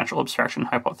is the natural abstraction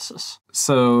hypothesis?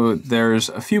 So there's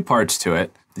a few parts to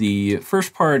it. The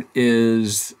first part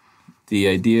is the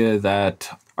idea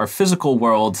that our physical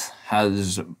world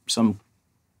has some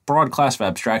broad class of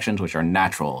abstractions which are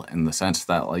natural in the sense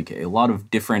that like a lot of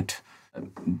different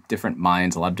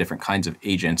minds, a lot of different kinds of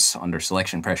agents under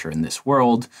selection pressure in this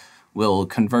world will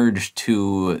converge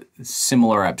to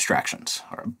similar abstractions,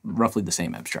 or roughly the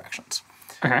same abstractions.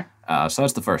 Okay. So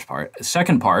that's the first part. The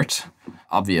second part,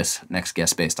 obvious next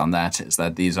guess based on that, is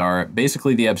that these are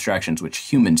basically the abstractions which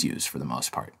humans use for the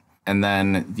most part. And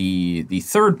then the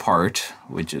third part,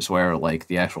 which is where like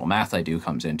the actual math I do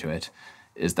comes into it,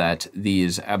 is that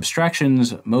these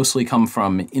abstractions mostly come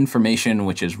from information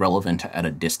which is relevant at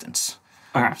a distance.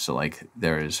 Okay. So like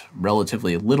there is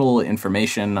relatively little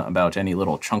information about any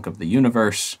little chunk of the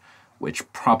universe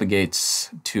which propagates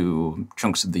to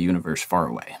chunks of the universe far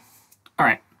away. All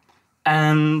right.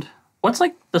 And what's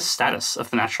like the status of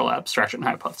the natural abstraction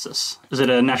hypothesis? Is it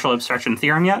a natural abstraction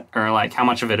theorem yet? Or like how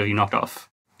much of it have you knocked off?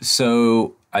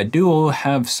 So I do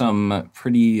have some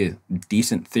pretty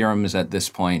decent theorems at this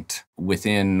point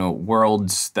within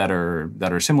worlds that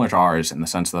are similar to ours in the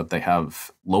sense that they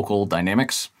have local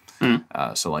dynamics.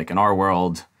 So like in our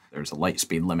world, there's a light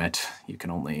speed limit. You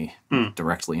can only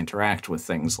directly interact with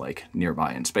things like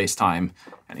nearby in space-time.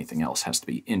 Anything else has to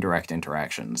be indirect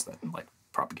interactions that like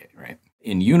propagate, right?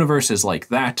 In universes like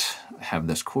that, I have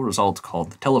this cool result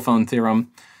called the telephone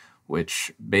theorem,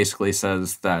 which basically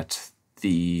says that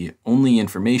the only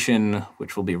information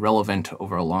which will be relevant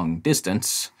over a long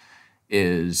distance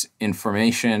is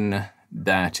information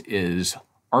that is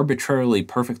arbitrarily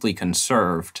perfectly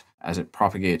conserved as it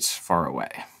propagates far away.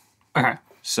 Okay.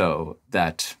 So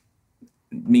that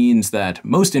means that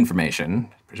most information,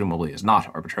 presumably, is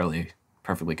not arbitrarily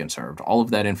perfectly conserved. All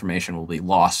of that information will be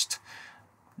lost.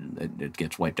 It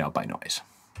gets wiped out by noise.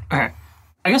 Okay.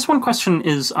 I guess one question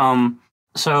is,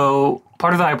 so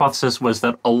part of the hypothesis was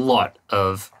that a lot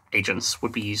of agents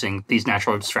would be using these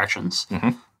natural abstractions.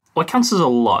 Mm-hmm. What counts as a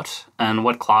lot, and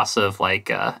what class of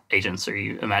like agents are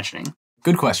you imagining?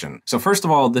 Good question. So first of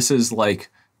all, this is like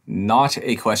not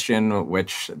a question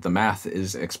which the math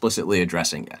is explicitly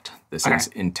addressing yet. This is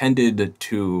intended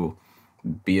to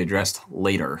be addressed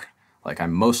later. Like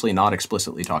I'm mostly not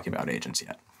explicitly talking about agents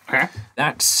yet. Okay.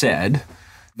 That said,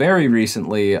 very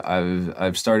recently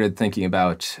I've started thinking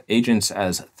about agents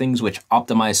as things which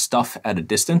optimize stuff at a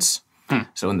distance.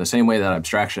 So in the same way that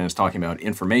abstraction is talking about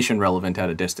information relevant at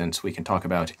a distance, we can talk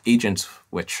about agents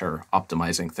which are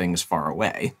optimizing things far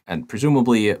away. And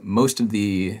presumably most of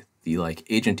the like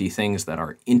agenty things that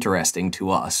are interesting to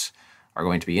us are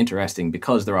going to be interesting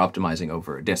because they're optimizing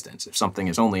over a distance. If something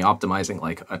is only optimizing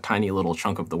like a tiny little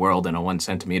chunk of the world in a 1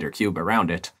 centimeter cube around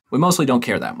it, we mostly don't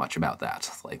care that much about that.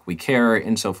 Like we care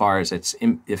insofar as it's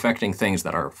affecting things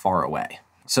that are far away.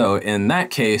 So in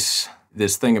that case,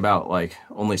 this thing about like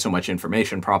only so much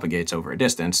information propagates over a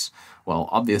distance, well,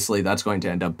 obviously that's going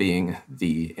to end up being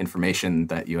the information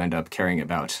that you end up caring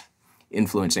about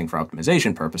influencing for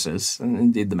optimization purposes, and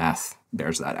indeed the math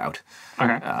bears that out.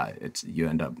 Okay. You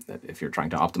end up, if you're trying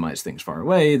to optimize things far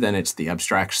away, then it's the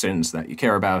abstractions that you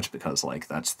care about because like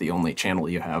that's the only channel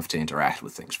you have to interact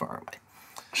with things far away.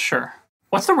 Sure.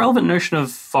 What's the relevant notion of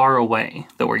far away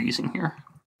that we're using here?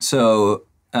 So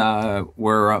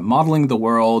we're modeling the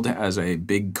world as a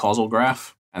big causal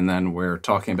graph, and then we're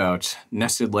talking about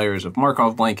nested layers of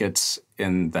Markov blankets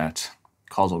in that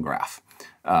causal graph.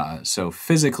 So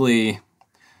physically,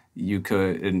 you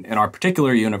could, in our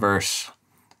particular universe,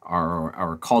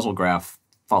 our causal graph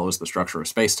follows the structure of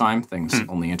space-time. Things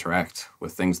only interact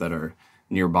with things that are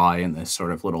nearby in this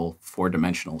sort of little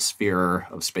four-dimensional sphere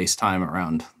of space-time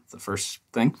around the first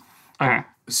thing. Okay.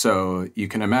 So you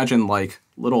can imagine like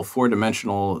little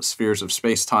four-dimensional spheres of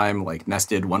space-time like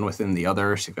nested one within the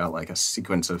other. So you've got like a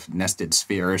sequence of nested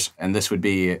spheres. And this would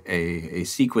be a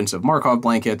sequence of Markov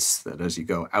blankets that as you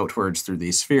go outwards through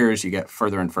these spheres, you get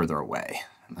further and further away.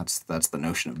 And that's the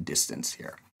notion of distance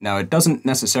here. Now, it doesn't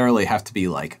necessarily have to be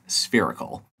like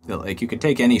spherical. Like you could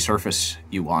take any surface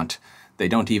you want. They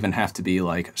don't even have to be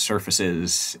like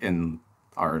surfaces in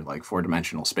our like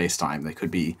four-dimensional space-time. They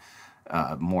could be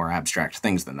more abstract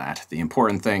things than that. The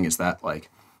important thing is that like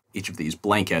each of these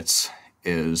blankets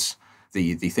is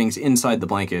the things inside the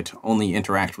blanket only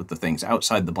interact with the things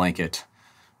outside the blanket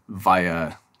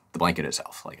via the blanket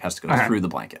itself. Like it has to go through the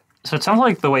blanket. So it sounds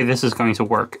like the way this is going to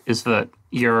work is that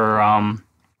you're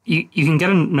you can get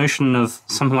a notion of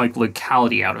something like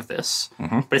locality out of this,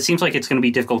 but it seems like it's going to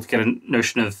be difficult to get a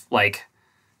notion of like,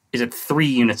 is it 3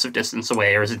 units of distance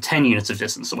away or is it 10 units of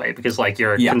distance away? Because like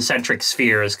your concentric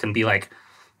spheres can be like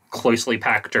closely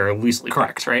packed or loosely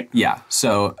packed, right? Yeah.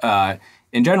 So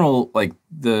in general, like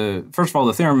first of all,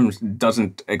 the theorem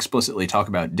doesn't explicitly talk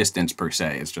about distance per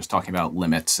se. It's just talking about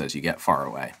limits as you get far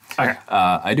away. Okay.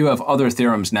 I do have other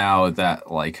theorems now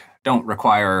that like don't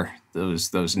require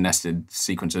those nested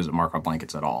sequences of Markov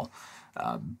blankets at all.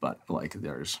 But like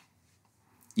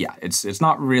it's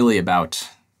not really about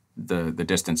the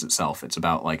distance itself. It's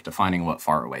about like defining what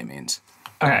far away means.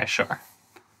 Okay, sure.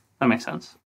 That makes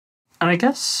sense. And I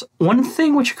guess one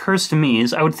thing which occurs to me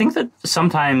is I would think that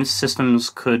sometimes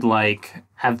systems could like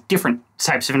have different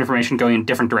types of information going in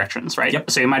different directions, right?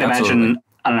 Yep. So you might imagine,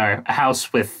 I don't know, a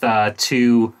house with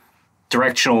 2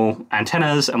 directional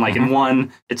antennas, and like in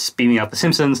one it's beaming out The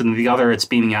Simpsons, and the other it's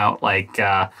beaming out like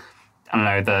I don't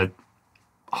know, the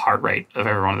heart rate of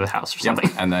everyone in the house or something.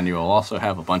 Yep. And then you will also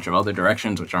have a bunch of other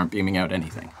directions which aren't beaming out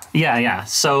anything. Yeah.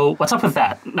 So what's up with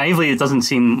that? Naively, it doesn't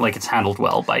seem like it's handled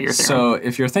well by your theorem. So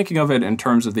if you're thinking of it in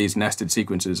terms of these nested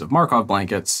sequences of Markov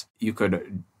blankets, you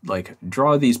could like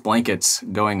draw these blankets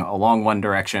going along one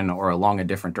direction or along a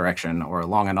different direction or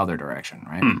along another direction,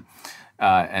 right?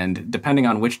 And depending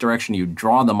on which direction you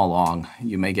draw them along,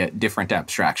 you may get different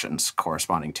abstractions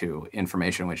corresponding to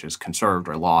information which is conserved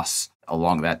or lost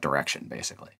along that direction,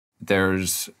 basically.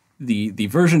 There's the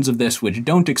versions of this which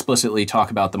don't explicitly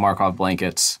talk about the Markov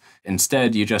blankets.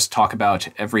 Instead, you just talk about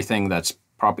everything that's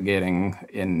propagating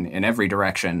in every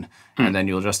direction, and then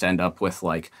you'll just end up with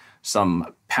like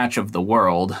some patch of the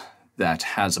world that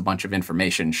has a bunch of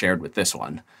information shared with this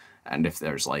one. And if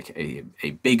there's like a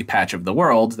big patch of the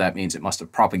world, that means it must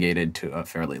have propagated to a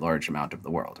fairly large amount of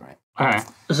the world, right? Okay.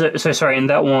 So sorry, in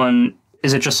that one,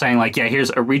 is it just saying like, yeah,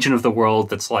 here's a region of the world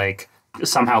that's like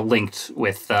somehow linked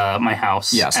with my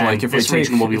house? Yeah, so like if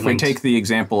we take the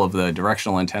example of the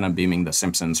directional antenna beaming The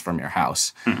Simpsons from your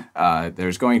house,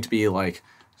 there's going to be like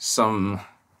some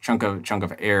chunk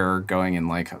of air going in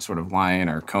like a sort of line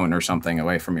or cone or something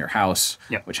away from your house,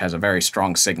 which has a very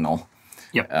strong signal.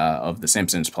 Of The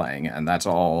Simpsons playing, and that's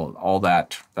all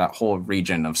that whole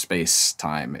region of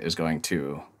space-time is going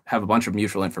to have a bunch of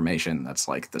mutual information that's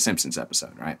like the Simpsons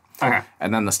episode, right? Okay.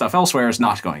 And then the stuff elsewhere is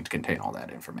not going to contain all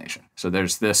that information. So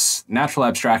there's this natural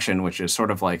abstraction which is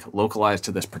sort of like localized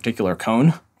to this particular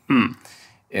cone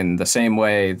in the same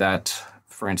way that,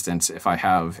 for instance, if I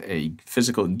have a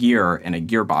physical gear in a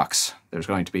gearbox, there's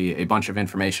going to be a bunch of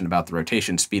information about the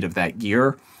rotation speed of that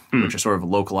gear, which is sort of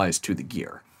localized to the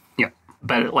gear.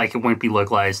 But like it won't be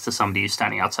localized to somebody who's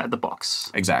standing outside the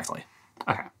box. Exactly.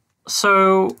 Okay.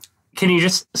 So can you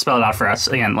just spell it out for us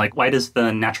again? Like, why does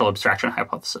the natural abstraction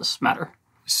hypothesis matter?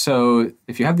 So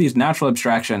if you have these natural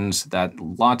abstractions that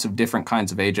lots of different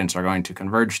kinds of agents are going to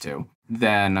converge to,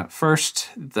 then first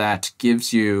that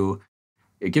gives you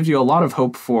a lot of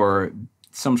hope for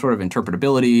some sort of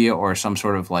interpretability or some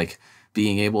sort of like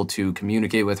being able to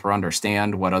communicate with or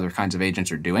understand what other kinds of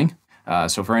agents are doing.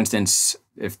 So for instance,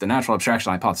 if the natural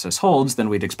abstraction hypothesis holds, then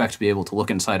we'd expect to be able to look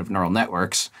inside of neural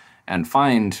networks and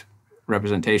find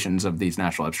representations of these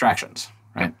natural abstractions,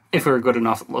 right? If we're good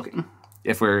enough at looking.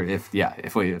 If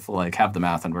we like have the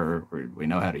math and we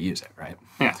know how to use it, right?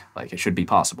 Yeah. Like it should be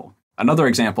possible. Another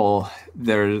example,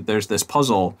 there's this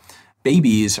puzzle.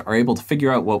 Babies are able to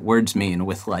figure out what words mean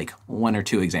with like one or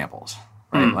two examples,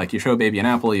 right? Like you show a baby an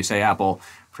apple, you say apple,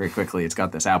 very quickly it's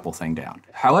got this apple thing down.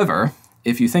 However,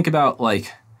 if you think about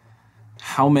like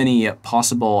how many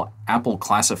possible apple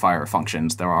classifier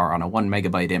functions there are on a 1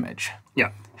 megabyte image,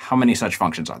 Yeah. how many such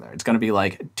functions are there? It's going to be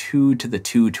like 2 to the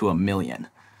 2 to a million.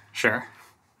 Sure.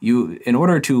 In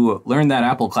order to learn that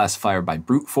apple classifier by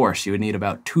brute force, you would need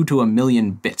about 2 to a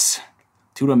million bits,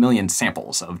 2 to a million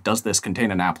samples of does this contain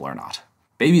an apple or not.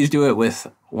 Babies do it with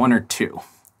 1 or 2.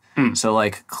 So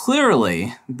like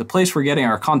clearly the place we're getting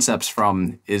our concepts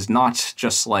from is not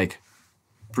just like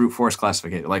brute force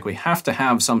classification. Like we have to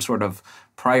have some sort of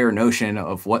prior notion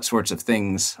of what sorts of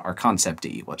things are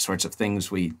concept-y, what sorts of things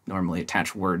we normally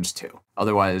attach words to.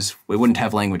 Otherwise, we wouldn't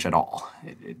have language at all.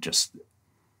 It just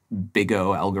big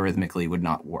O algorithmically would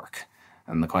not work.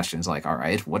 And the question is like, all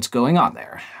right, what's going on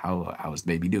there? How is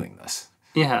the baby doing this?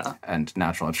 Yeah. And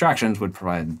natural abstractions would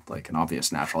provide like an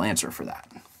obvious natural answer for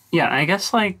that. Yeah, I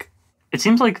guess like it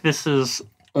seems like this is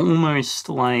almost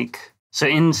like so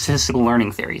in statistical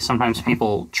learning theory, sometimes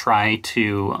people try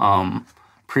to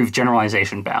prove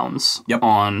generalization bounds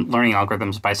on learning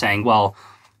algorithms by saying, well,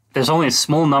 there's only a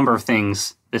small number of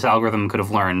things this algorithm could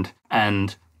have learned,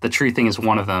 and the true thing is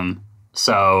one of them.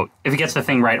 So if it gets the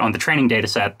thing right on the training data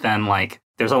set, then like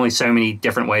there's only so many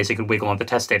different ways it could wiggle on the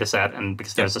test data set, and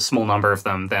because there's a small number of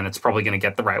them, then it's probably going to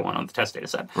get the right one on the test data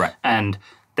set. Right. And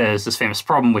there's this famous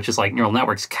problem, which is like neural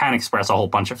networks can express a whole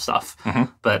bunch of stuff.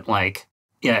 But like,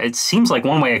 yeah, it seems like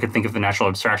one way I could think of the natural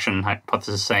abstraction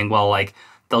hypothesis saying, well, like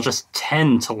they'll just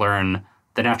tend to learn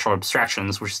the natural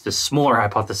abstractions, which is this smaller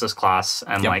hypothesis class.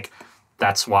 And like,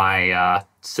 that's why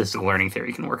statistical learning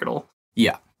theory can work at all.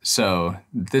 Yeah. So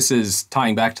this is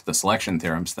tying back to the selection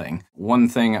theorems thing. One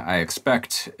thing I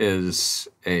expect is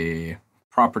a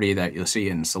property that you'll see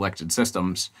in selected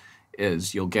systems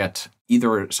is you'll get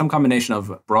either some combination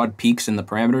of broad peaks in the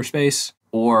parameter space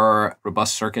or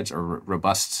robust circuits or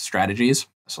robust strategies.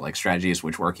 So like strategies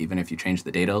which work even if you change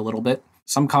the data a little bit.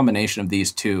 Some combination of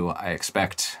these two, I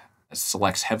expect,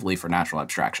 selects heavily for natural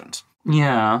abstractions.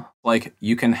 Yeah. Like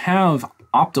you can have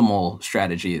optimal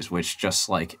strategies which just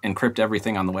like encrypt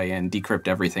everything on the way in, decrypt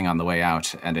everything on the way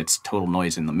out, and it's total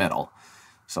noise in the middle.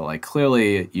 So like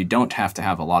clearly you don't have to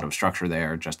have a lot of structure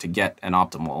there just to get an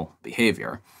optimal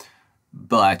behavior.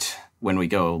 But when we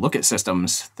go look at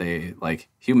systems, they like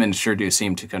humans sure do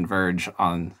seem to converge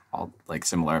on all like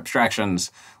similar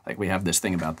abstractions. Like we have this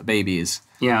thing about the babies.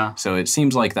 Yeah. So it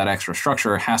seems like that extra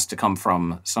structure has to come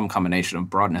from some combination of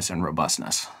broadness and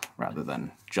robustness rather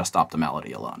than just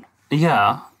optimality alone.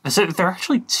 Yeah. So there are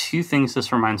actually two things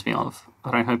this reminds me of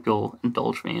that I hope you'll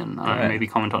indulge me and maybe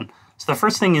comment on. So the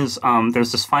first thing is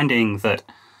there's this finding that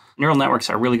neural networks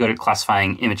are really good at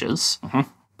classifying images,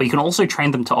 but you can also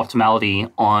train them to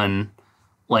optimality on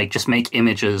like just make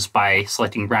images by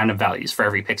selecting random values for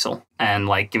every pixel and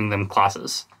like giving them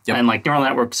classes. And like neural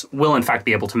networks will in fact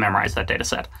be able to memorize that data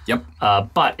set.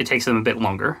 But it takes them a bit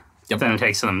longer than it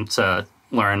takes them to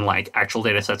learn like actual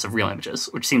data sets of real images,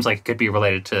 which seems like it could be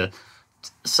related to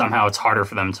somehow it's harder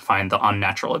for them to find the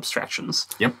unnatural abstractions.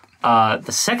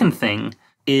 The second thing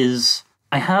is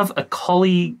I have a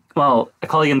colleague, well, a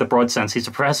colleague in the broad sense. He's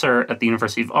a professor at the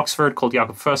University of Oxford called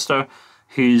Jakob Förster,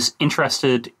 who's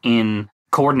interested in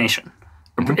coordination,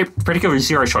 particularly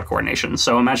zero-shot coordination.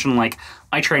 So imagine like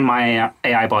I train my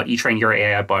AI bot, you train your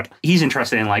AI bot. He's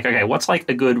interested in like, okay, what's like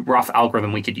a good rough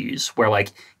algorithm we could use where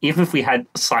like even if we had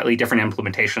slightly different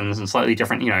implementations and slightly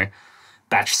different, you know,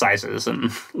 batch sizes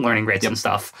and learning rates and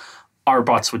stuff, our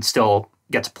bots would still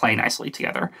get to play nicely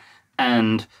together.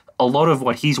 And a lot of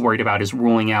what he's worried about is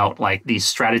ruling out like these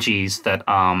strategies that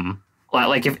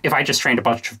like if I just trained a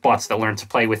bunch of bots that learn to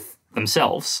play with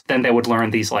themselves, then they would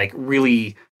learn these like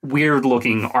really weird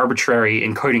looking arbitrary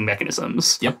encoding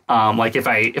mechanisms. Like if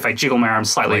I jiggle my arms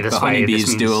slightly like this way, honeybees this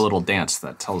means do a little dance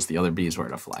that tells the other bees where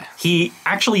to fly. He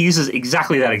actually uses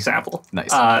exactly that example.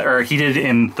 Nice. Or he did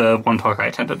in the one talk I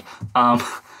attended.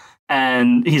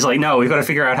 And he's like, no, we've got to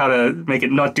figure out how to make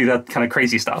it not do that kind of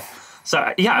crazy stuff.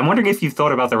 So yeah, I'm wondering if you've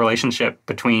thought about the relationship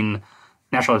between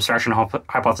natural abstraction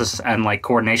hypothesis and like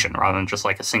coordination rather than just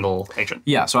like a single agent.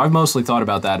 Yeah, so I've mostly thought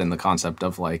about that in the concept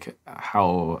of like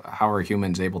how are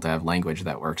humans able to have language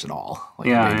that works at all? Like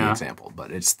the example,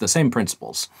 but it's the same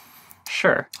principles.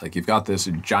 Sure. Like you've got this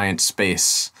giant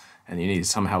space and you need to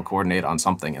somehow coordinate on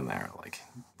something in there. Like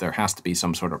there has to be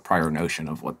some sort of prior notion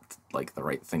of what like the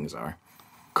right things are.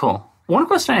 Cool. One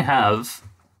question I have,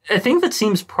 a thing that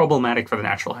seems problematic for the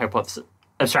natural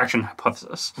abstraction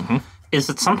hypothesis is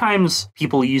that sometimes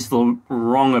people use the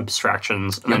wrong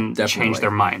abstractions and then definitely. change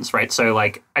their minds, right? So,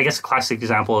 like, I guess a classic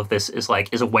example of this is,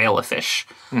 like, is a whale a fish?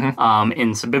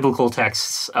 In some biblical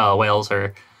texts, whales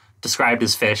are described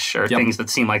as fish or things that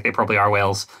seem like they probably are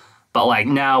whales. But, like,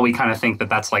 now we kind of think that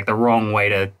that's, like, the wrong way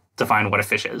to define what a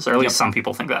fish is, or at least some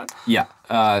people think that.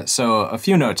 Yeah. So a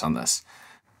few notes on this.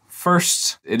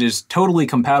 First, it is totally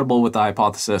compatible with the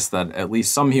hypothesis that at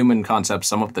least some human concepts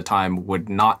some of the time would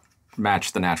not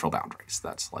match the natural boundaries.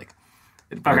 That's like,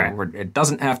 it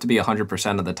doesn't have to be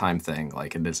 100% of the time thing.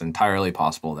 Like, it is entirely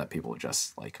possible that people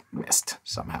just, like, missed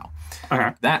somehow.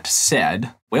 That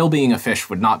said, whale being a fish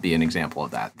would not be an example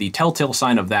of that. The telltale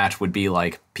sign of that would be,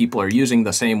 like, people are using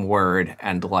the same word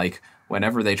and, like,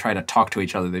 whenever they try to talk to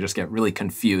each other, they just get really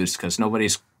confused because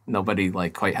nobody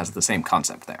like quite has the same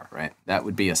concept there, right? That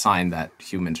would be a sign that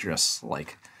humans just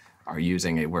like are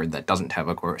using a word that doesn't have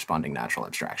a corresponding natural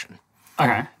abstraction.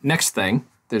 Next thing,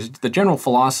 there's the general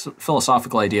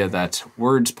philosophical idea that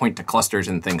words point to clusters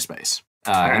in thing space.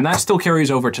 And that still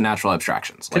carries over to natural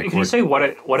abstractions. Like, can you say what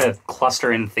a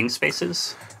cluster in thing space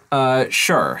is?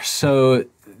 Sure. So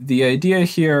the idea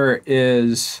here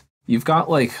is you've got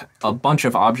like a bunch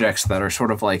of objects that are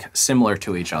sort of like similar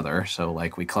to each other. So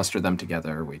like we cluster them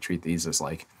together. We treat these as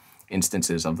like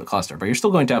instances of the cluster, but you're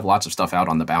still going to have lots of stuff out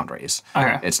on the boundaries.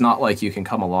 It's not like you can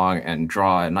come along and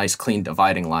draw a nice clean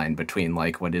dividing line between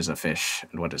like what is a fish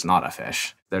and what is not a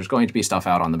fish. There's going to be stuff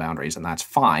out on the boundaries, and that's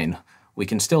fine. We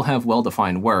can still have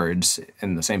well-defined words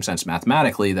in the same sense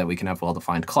mathematically that we can have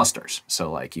well-defined clusters.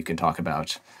 So like you can talk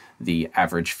about the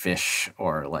average fish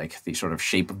or like the sort of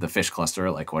shape of the fish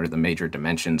cluster, like what are the major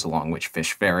dimensions along which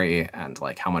fish vary and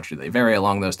like how much do they vary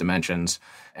along those dimensions.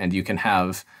 And you can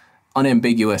have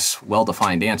unambiguous,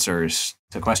 well-defined answers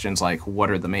to questions like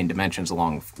what are the main dimensions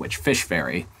along which fish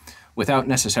vary without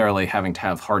necessarily having to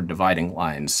have hard dividing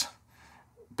lines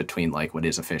between like what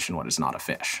is a fish and what is not a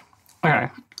fish.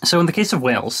 So in the case of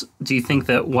whales, do you think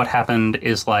that what happened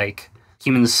is like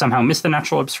humans somehow missed the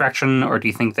natural abstraction, or do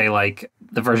you think they like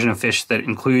the version of fish that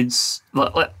includes,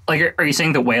 like, are you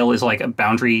saying that whale is like a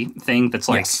boundary thing that's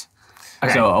like... Yes.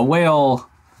 So a whale,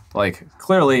 like,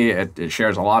 clearly it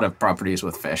shares a lot of properties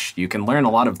with fish. You can learn a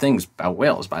lot of things about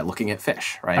whales by looking at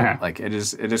fish, right? Like, it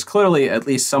is clearly at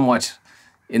least somewhat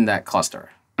in that cluster.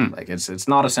 Like, it's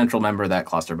not a central member of that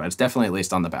cluster, but it's definitely at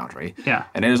least on the boundary.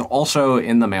 And it is also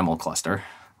in the mammal cluster.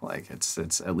 Like, it's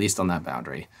at least on that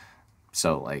boundary.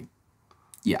 So, like,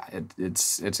 yeah,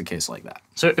 it's a case like that.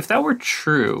 So if that were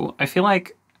true, I feel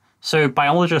like, so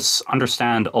biologists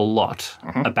understand a lot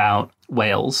about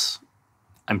whales,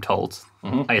 I'm told,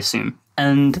 I assume.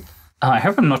 And I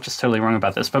hope I'm not just totally wrong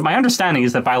about this, but my understanding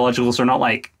is that biologists are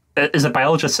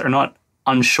not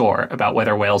unsure about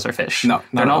whether whales are fish. No,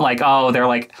 they're not like, oh, they're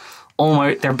like,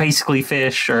 almost, they're basically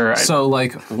fish, or... So,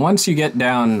 like, once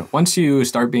you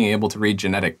start being able to read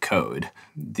genetic code,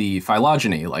 the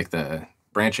phylogeny, like the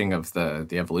branching of the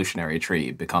evolutionary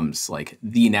tree, becomes like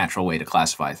the natural way to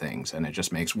classify things, and it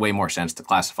just makes way more sense to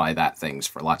classify that things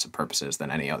for lots of purposes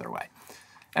than any other way.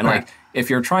 And like, if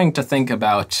you're trying to think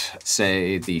about,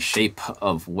 say, the shape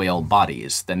of whale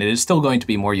bodies, then it is still going to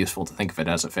be more useful to think of it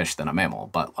as a fish than a mammal.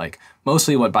 But like,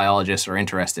 mostly what biologists are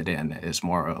interested in is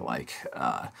more like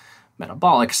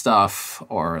metabolic stuff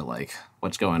or like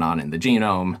what's going on in the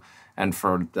genome. And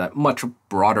for that much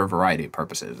broader variety of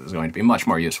purposes, it's going to be much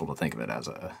more useful to think of it as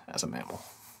a mammal.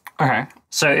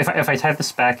 So if I type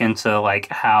this back into like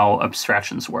how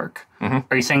abstractions work, are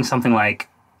you saying something like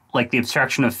the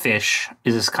abstraction of fish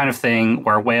is this kind of thing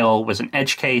where whale was an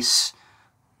edge case,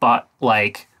 but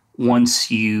like once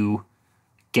you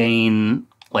gain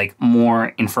like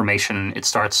more information, it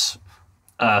starts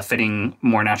fitting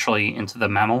more naturally into the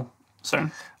mammal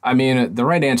zone? I mean, the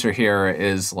right answer here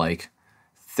is like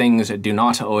things do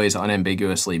not always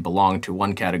unambiguously belong to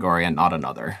one category and not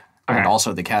another. And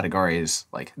also the categories,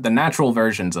 like the natural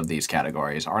versions of these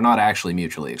categories are not actually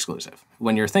mutually exclusive.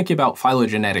 When you're thinking about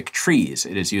phylogenetic trees,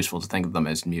 it is useful to think of them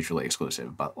as mutually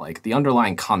exclusive, but like the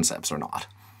underlying concepts are not.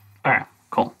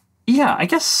 Cool. Yeah, I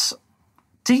guess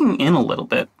digging in a little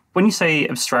bit, when you say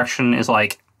abstraction is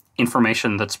like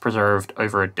information that's preserved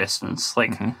over a distance,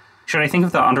 like should I think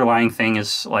of the underlying thing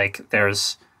as like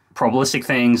there's probabilistic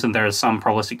things and there's some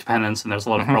probabilistic dependence and there's a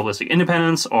lot of probabilistic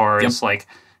independence, or is like...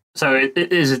 So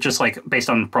is it just like based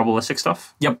on probabilistic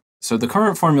stuff? Yep. So the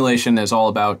current formulation is all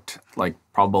about like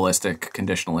probabilistic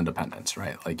conditional independence,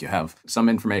 right? Like you have some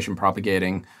information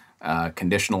propagating,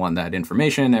 conditional on that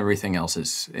information, everything else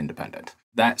is independent.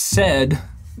 That said,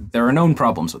 there are known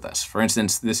problems with this. For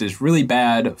instance, this is really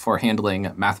bad for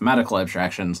handling mathematical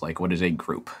abstractions like what is a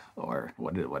group or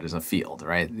what is a field,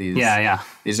 right?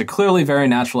 These are clearly very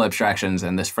natural abstractions,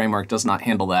 and this framework does not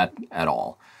handle that at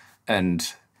all. And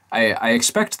I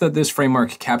expect that this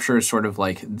framework captures sort of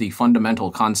like the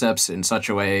fundamental concepts in such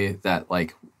a way that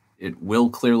like it will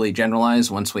clearly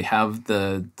generalize once we have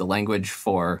the language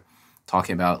for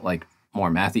talking about like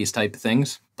more mathies type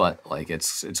things, but like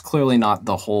it's clearly not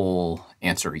the whole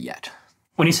answer yet.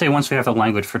 When you say once we have the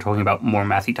language for talking about more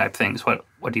mathy type things, what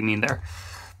do you mean there?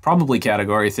 Probably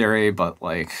category theory, but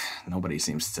like nobody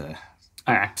seems to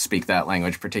speak that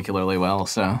language particularly well.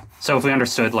 So if we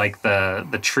understood like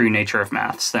the true nature of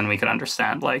maths, then we could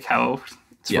understand like how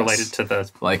it's related to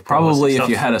the like probably if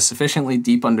you had a sufficiently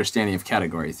deep understanding of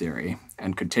category theory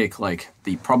and could take like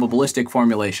the probabilistic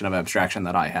formulation of abstraction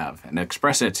that I have and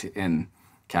express it in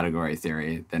category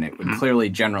theory, then it would clearly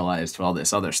generalize to all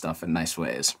this other stuff in nice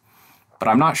ways. But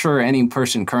I'm not sure any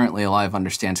person currently alive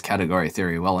understands category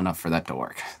theory well enough for that to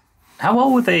work. How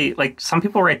well would they, like, some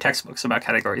people write textbooks about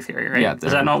category theory, right? Yeah.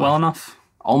 Is that not well enough?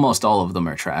 Almost all of them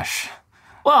are trash.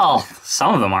 Well,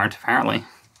 some of them aren't, apparently.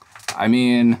 I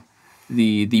mean,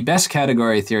 the best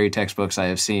category theory textbooks I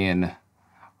have seen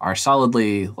are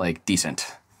solidly, like, decent.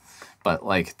 But,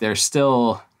 like, they're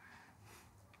still...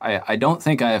 I don't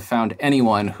think I have found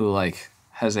anyone who, like,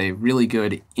 has a really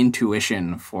good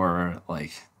intuition for,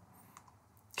 like,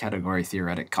 category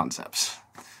theoretic concepts.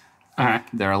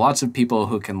 There are lots of people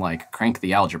who can like crank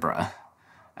the algebra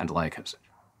and like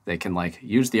they can like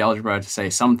use the algebra to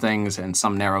say some things in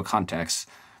some narrow contexts,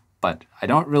 but I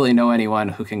don't really know anyone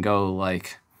who can go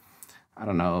like, I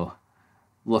don't know,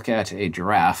 look at a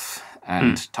giraffe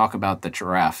and talk about the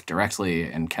giraffe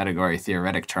directly in category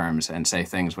theoretic terms and say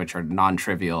things which are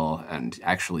non-trivial and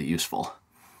actually useful.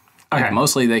 Like,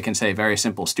 mostly they can say very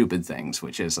simple, stupid things,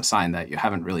 which is a sign that you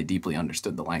haven't really deeply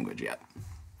understood the language yet.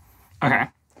 Okay.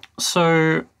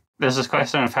 So there's this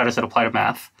question of how does it apply to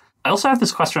math. I also have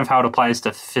this question of how it applies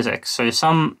to physics.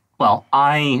 So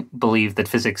I believe that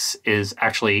physics is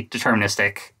actually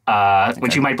deterministic,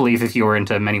 which you might believe if you were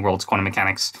into many worlds quantum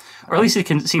mechanics. Or at least it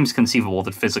seems conceivable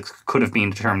that physics could have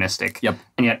been deterministic. Yep.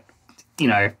 And yet, you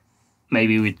know,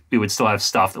 maybe we would still have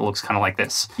stuff that looks kind of like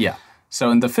this. Yeah. So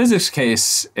in the physics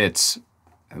case,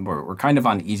 we're kind of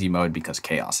on easy mode because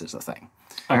chaos is a thing.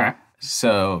 Okay.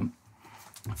 So,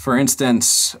 for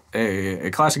instance,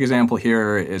 a classic example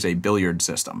here is a billiard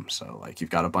system. So, like, you've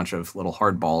got a bunch of little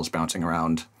hard balls bouncing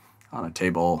around on a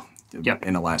table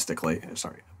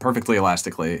perfectly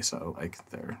elastically, so, like,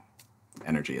 their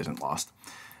energy isn't lost.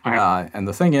 Okay. And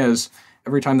the thing is,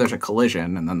 every time there's a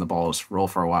collision, and then the balls roll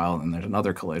for a while, and there's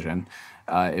another collision,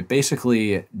 it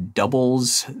basically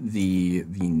doubles the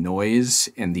noise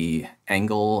in the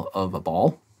angle of a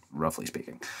ball, roughly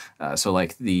speaking. So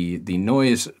like the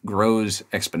noise grows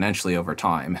exponentially over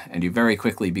time, and you very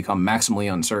quickly become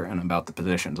maximally uncertain about the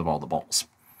positions of all the balls.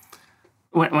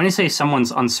 When you say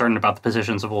someone's uncertain about the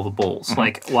positions of all the balls,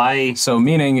 like why? So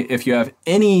meaning if you have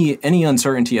any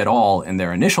uncertainty at all in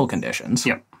their initial conditions,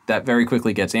 that very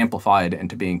quickly gets amplified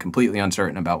into being completely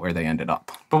uncertain about where they ended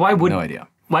up. But why would... No idea.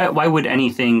 Why would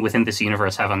anything within this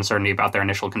universe have uncertainty about their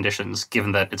initial conditions,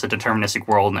 given that it's a deterministic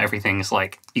world and everything's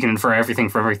like, you can infer everything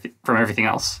from everything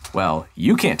else? Well,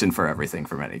 you can't infer everything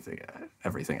from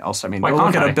everything else. I mean, go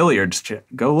look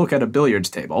at a billiards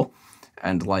table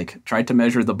and like try to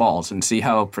measure the balls and see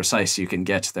how precise you can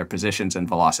get their positions and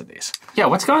velocities. Yeah,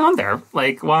 what's going on there?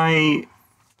 Like, why?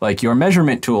 Like, your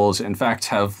measurement tools, in fact,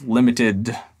 have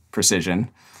limited precision,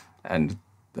 and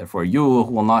therefore you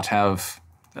will not have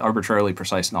arbitrarily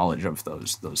precise knowledge of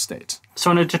those states.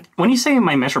 So when you say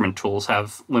my measurement tools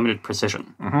have limited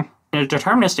precision, in a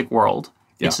deterministic world,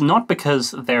 it's not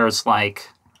because there's like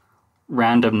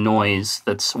random noise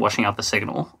that's washing out the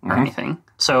signal or anything.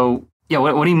 So yeah,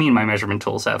 what do you mean my measurement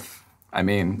tools have? I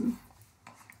mean,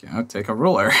 take a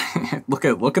ruler. look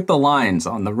at the lines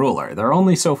on the ruler. They're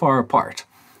only so far apart.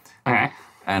 Okay.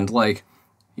 And like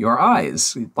your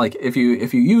eyes, like if you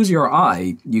use your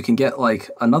eye, you can get like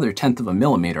another 1/10 of a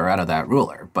millimeter out of that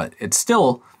ruler, but it's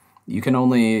still you can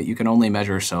only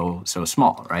measure so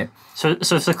small, right? So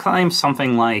to claim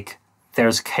something like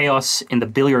there's chaos in the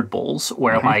billiard balls,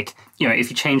 where like if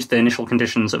you change the initial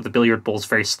conditions of the billiard balls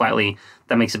very slightly,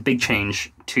 that makes a big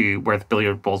change to where the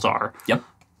billiard balls are. Yep.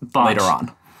 But, later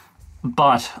on.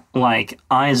 But like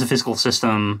I as a physical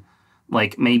system,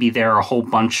 like maybe there are a whole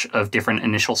bunch of different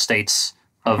initial states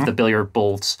of the billiard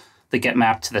balls that get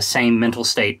mapped to the same mental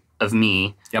state of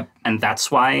me. Yep. And that's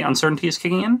why uncertainty is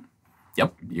kicking in?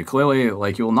 Yep. You clearly,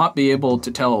 you will not be able to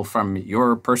tell from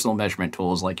your personal measurement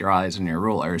tools, like your eyes and your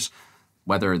rulers,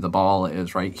 whether the ball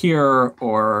is right here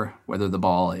or whether the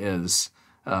ball is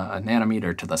a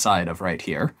nanometer to the side of right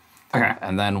here. Okay.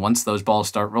 And then once those balls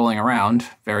start rolling around,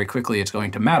 very quickly it's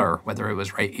going to matter whether it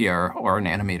was right here or a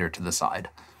nanometer to the side.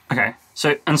 Okay.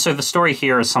 So the story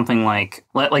here is something like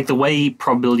the way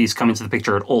probabilities come into the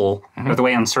picture at all, or the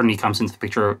way uncertainty comes into the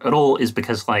picture at all, is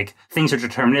because like things are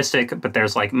deterministic, but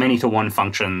there's like many to one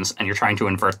functions, and you're trying to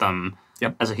invert them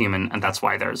as a human, and that's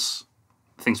why there's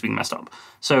things being messed up.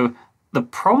 So the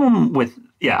problem with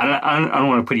I don't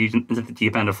want to put you into the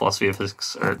deep end of philosophy of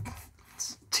physics or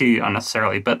too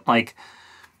unnecessarily, but like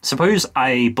suppose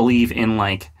I believe in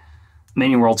like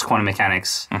many worlds quantum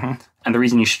mechanics. And the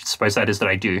reason you should suppose that is that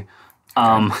I do.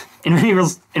 In many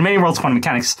worlds quantum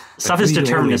mechanics, stuff is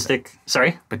deterministic.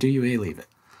 Sorry? But do you leave it?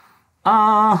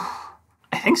 I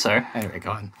think so. Anyway,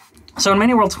 go on. So in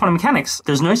many worlds quantum mechanics,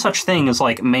 there's no such thing as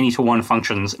like many to one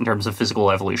functions in terms of physical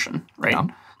evolution, right? Yeah.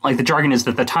 Like the jargon is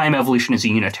that the time evolution is a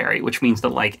unitary, which means that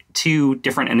like two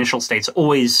different initial states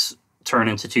always turn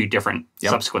into two different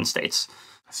subsequent states.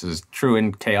 This is true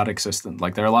in chaotic systems.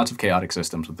 Like there are lots of chaotic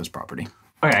systems with this property.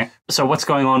 Okay, so what's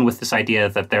going on with this idea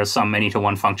that there's some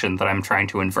many-to-one function that I'm trying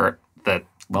to invert,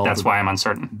 that's why I'm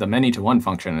uncertain? The many-to-one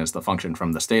function is the function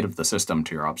from the state of the system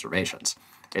to your observations.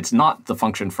 It's not the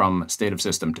function from state of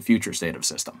system to future state of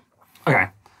system. Okay,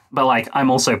 but like I'm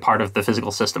also part of the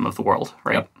physical system of the world,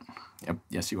 right? Yep.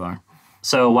 Yes, you are.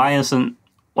 So why isn't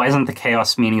the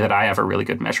chaos meaning that I have a really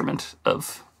good measurement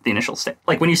of the initial state?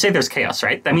 Like when you say there's chaos,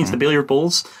 right? That means the billiard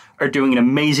balls are doing an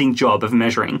amazing job of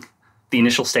measuring the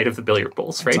initial state of the billiard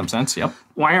balls, right? In some sense, yep.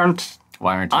 Why aren't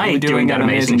I doing that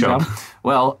amazing job?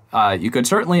 Well, you could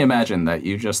certainly imagine that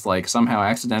you just like somehow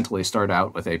accidentally start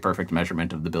out with a perfect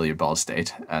measurement of the billiard ball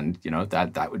state, and you know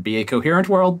that would be a coherent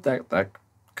world. That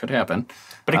could happen.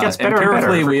 But it gets better and better.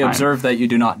 Empirically, we observe that you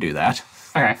do not do that.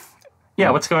 Okay. Yeah,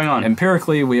 what's going on?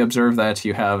 Empirically, we observe that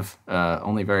you have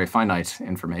only very finite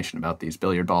information about these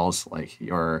billiard balls. Like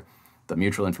the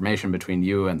mutual information between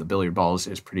you and the billiard balls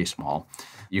is pretty small.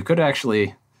 You could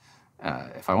actually,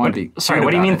 if I want to be... Sorry,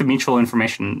 what do you mean the mutual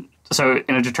information? So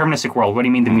in a deterministic world, what do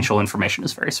you mean the mutual information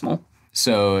is very small?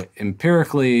 So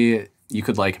empirically, you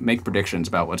could like make predictions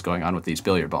about what's going on with these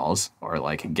billiard balls, or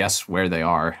like guess where they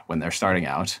are when they're starting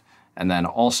out, and then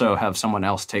also have someone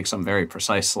else take some very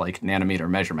precise like nanometer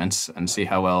measurements and see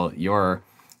how well your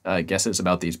guesses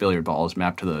about these billiard balls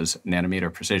map to those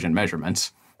nanometer precision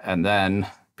measurements. And then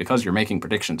because you're making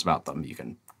predictions about them, you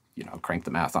can crank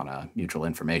the math on a mutual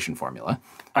information formula,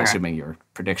 assuming your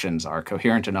predictions are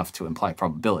coherent enough to imply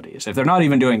probabilities. If they're not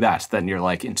even doing that, then you're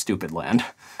like in stupid land.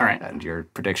 All right. And your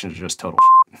predictions are just total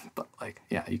shit. But like,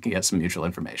 yeah, you can get some mutual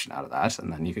information out of that,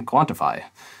 and then you can quantify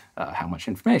how much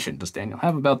information does Daniel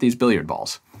have about these billiard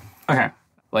balls. Okay.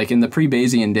 Like in the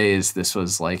pre-Bayesian days, this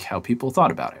was like how people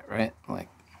thought about it, right? Like,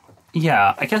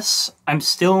 yeah, I guess I'm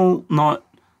still not...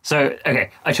 So, okay,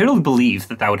 I totally believe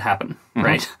that would happen,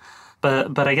 right?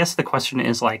 But I guess the question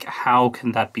is, like, how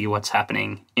can that be what's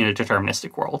happening in a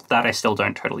deterministic world? That I still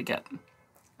don't totally get.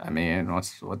 I mean,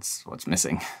 what's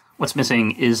missing? What's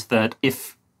missing is that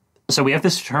so we have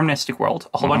this deterministic world,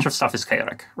 a whole bunch of stuff is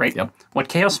chaotic, right? Yep. What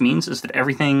chaos means is that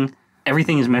everything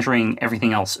is measuring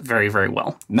everything else very, very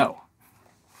well. No.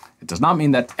 It does not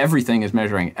mean that everything is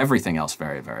measuring everything else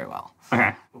very, very well.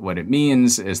 Okay. What it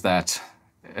means is that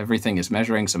everything is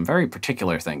measuring some very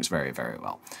particular things very, very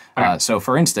well. So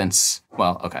for instance,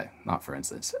 not for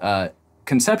instance.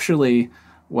 Conceptually,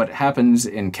 what happens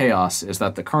in chaos is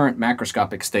that the current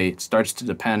macroscopic state starts to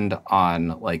depend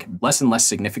on like less and less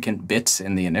significant bits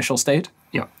in the initial state.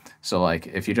 Yeah. So like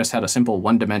if you just had a simple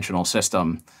one-dimensional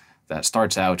system that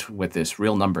starts out with this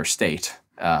real number state,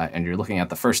 and you're looking at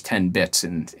the first 10 bits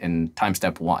in time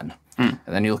step 1, and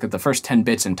then you look at the first 10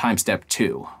 bits in time step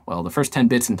 2. Well, the first 10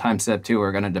 bits in time step 2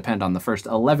 are going to depend on the first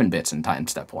 11 bits in time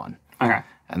step 1. Okay.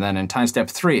 And then in time step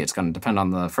 3, it's going to depend on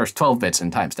the first 12 bits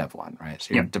in time step 1, right?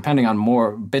 So you're depending on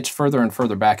more bits further and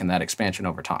further back in that expansion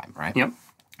over time, right? Yep.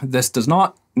 This does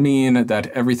not mean that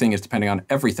everything is depending on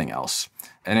everything else.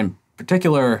 And in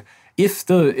particular, if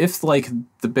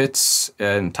the bits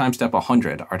in time step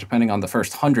 100 are depending on the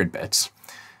first 100 bits,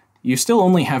 you still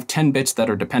only have 10 bits that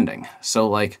are depending. So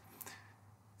like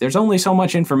there's only so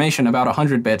much information about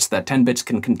 100 bits that 10 bits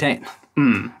can contain,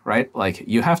 right? Like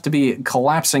you have to be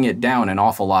collapsing it down an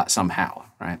awful lot somehow,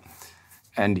 right?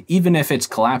 And even if it's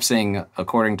collapsing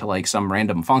according to like some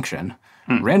random function,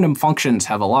 random functions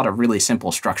have a lot of really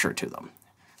simple structure to them.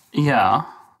 Yeah.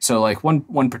 So like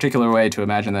one particular way to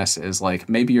imagine this is like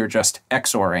maybe you're just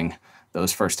XORing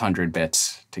those first 100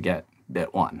 bits to get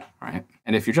bit 1, right?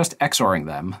 And if you're just XORing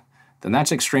them, then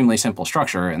that's extremely simple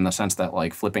structure in the sense that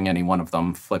like flipping any one of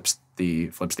them flips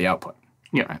the output.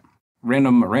 Yeah. Right?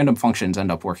 random functions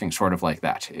end up working sort of like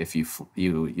that. If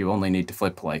you only need to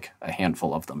flip like a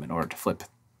handful of them in order to flip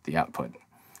the output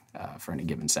for any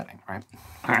given setting, right?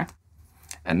 Okay.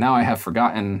 And now I have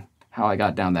forgotten how I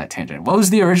got down that tangent. What was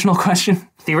the original question?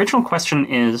 The original question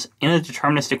is, in a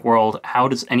deterministic world, how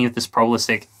does any of this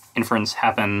probabilistic inference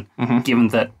happen, given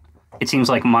that it seems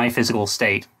like my physical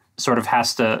state sort of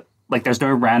has to, like there's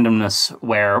no randomness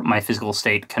where my physical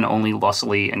state can only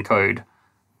lossily encode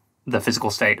the physical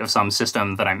state of some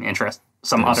system that I'm interested,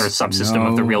 some other subsystem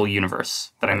of the real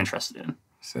universe that I'm interested in.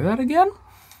 Say that again?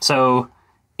 So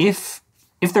if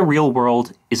the real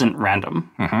world isn't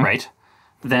random, right,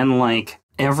 then like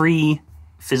every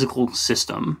physical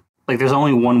system, like there's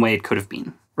only one way it could have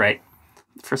been, right,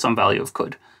 for some value of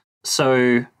could.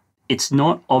 So it's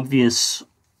not obvious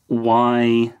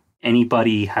why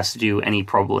anybody has to do any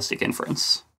probabilistic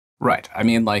inference. Right. I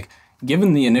mean, like,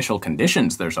 given the initial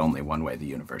conditions, there's only one way the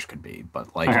universe could be.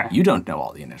 But, like, you don't know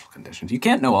all the initial conditions. You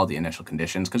can't know all the initial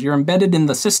conditions because you're embedded in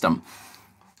the system.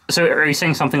 So are you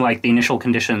saying something like the initial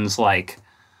conditions, like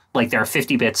there are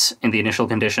 50 bits in the initial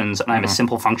conditions, and I'm a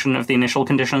simple function of the initial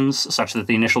conditions, such that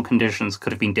the initial conditions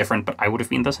could have been different, but I would have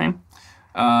been the same?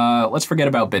 Let's forget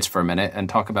about bits for a minute and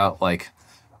talk about, like,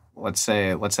 let's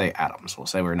say atoms. We'll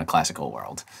say we're in a classical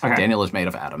world. Okay. Daniel is made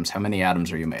of atoms. How many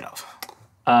atoms are you made of?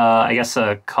 I guess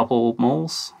a couple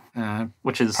moles,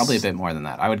 which is... Probably a bit more than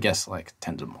that. I would guess, like,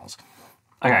 tens of moles.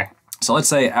 Okay. So let's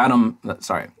say Daniel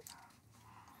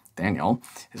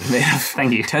is made of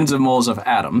Thank you. tens of moles of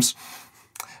atoms.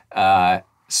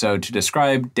 So to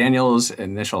describe Daniel's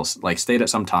initial state at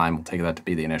some time, we'll take that to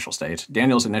be the initial state.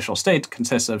 Daniel's initial state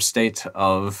consists of state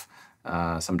of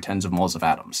some tens of moles of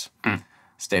atoms.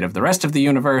 State of the rest of the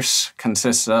universe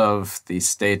consists of the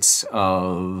states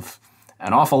of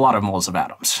an awful lot of moles of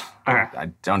atoms. Okay. I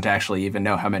don't actually even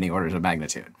know how many orders of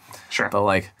magnitude. Sure. But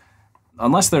like,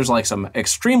 unless there's like some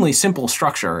extremely simple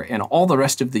structure in all the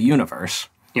rest of the universe,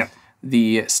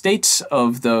 the states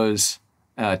of those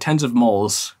tens of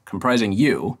moles comprising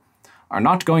you are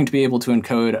not going to be able to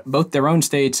encode both their own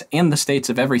states and the states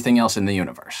of everything else in the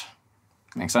universe.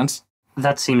 Make sense?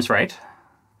 That seems right.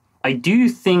 I do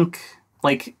think,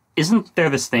 like, isn't there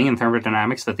this thing in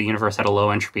thermodynamics that the universe had a low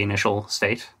entropy initial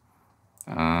state?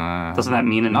 Doesn't that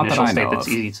mean an initial state that's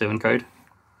easy to encode?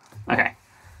 Okay.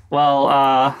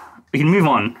 Well, we can move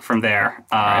on from there.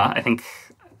 Right. I think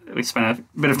we spent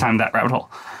a bit of time in that rabbit hole.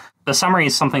 The summary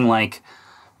is something like,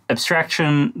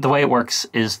 abstraction, the way it works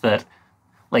is that,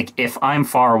 like, if I'm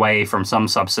far away from some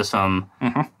subsystem,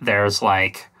 there's,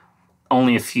 like,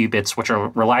 only a few bits which are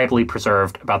reliably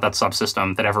preserved about that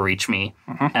subsystem that ever reach me,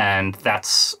 and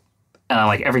that's,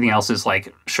 like, everything else is,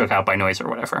 like, shook out by noise or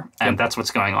whatever, and that's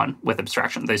what's going on with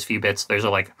abstraction. Those few bits, those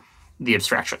are, like, the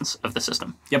abstractions of the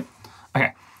system. Yep.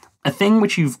 Okay. A thing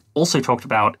which you've also talked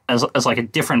about as like, a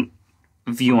different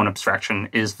view on abstraction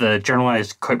is the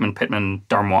generalized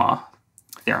Koopman-Pittman-Darmois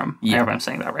theorem. I hope I'm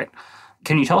saying that right.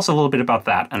 Can you tell us a little bit about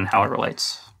that and how it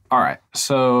relates? All right.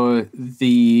 So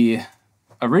the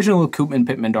original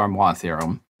Koopman-Pittman-Darmois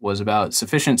theorem was about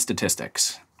sufficient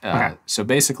statistics. So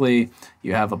basically,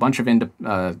 you have a bunch of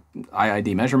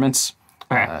IID measurements.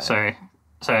 Okay.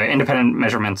 So independent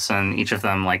measurements, and each of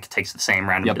them like takes the same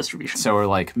random distribution. So we're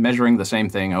like measuring the same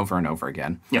thing over and over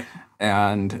again. Yep.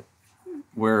 And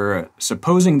we're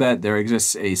supposing that there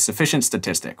exists a sufficient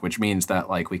statistic, which means that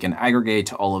like we can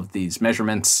aggregate all of these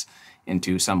measurements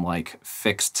into some like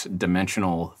fixed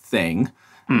dimensional thing.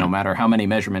 No matter how many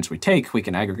measurements we take, we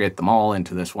can aggregate them all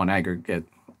into this one aggregate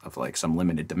of like some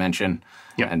limited dimension.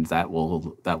 And that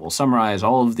will summarize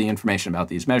all of the information about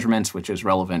these measurements, which is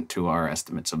relevant to our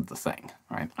estimates of the thing,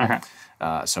 right?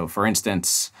 So for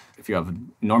instance, if you have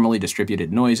normally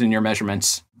distributed noise in your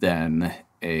measurements, then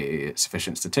a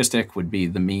sufficient statistic would be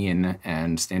the mean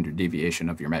and standard deviation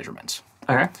of your measurements.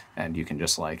 And you can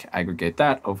just like aggregate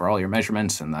that over all your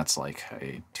measurements, and that's like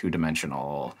a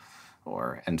two-dimensional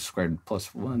or n squared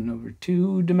plus 1 over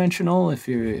 2-dimensional if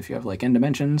you have like n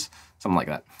dimensions, something like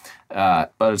that.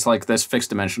 But it's like this fixed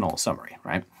dimensional summary,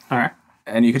 right?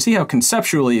 And you can see how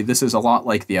conceptually this is a lot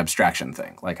like the abstraction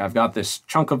thing. Like I've got this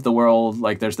chunk of the world,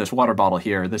 like there's this water bottle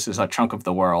here, this is a chunk of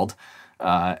the world,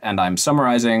 and I'm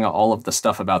summarizing all of the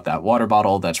stuff about that water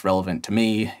bottle that's relevant to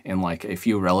me in like a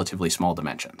few relatively small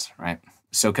dimensions, right?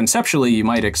 So conceptually, you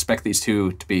might expect these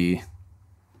two to be,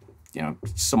 you know,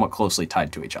 somewhat closely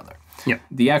tied to each other.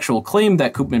 The actual claim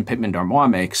that Koopman-Pittman-Darmois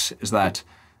makes is that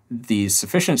these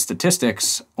sufficient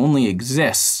statistics only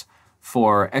exists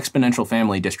for exponential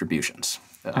family distributions,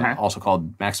 also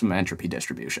called maximum entropy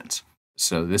distributions.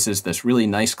 So this really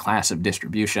nice class of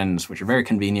distributions, which are very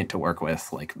convenient to work with.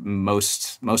 Like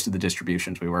most of the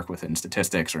distributions we work with in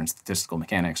statistics or in statistical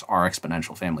mechanics are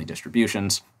exponential family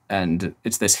distributions. And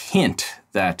it's this hint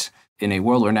that in a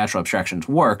world where natural abstractions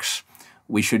works,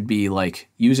 we should be like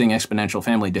using exponential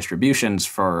family distributions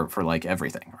for like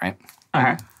everything, right?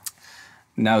 Okay.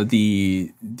 Now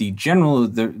the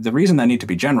reason they need to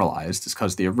be generalized is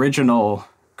because the original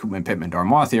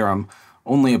Koopman-Pittman-Darmois theorem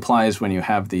only applies when you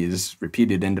have these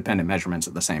repeated independent measurements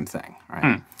of the same thing,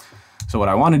 right? So what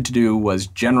I wanted to do was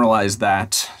generalize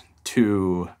that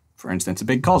to, for instance, a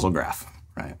big causal graph,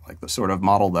 right? Like the sort of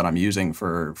model that I'm using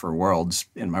for worlds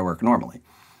in my work normally.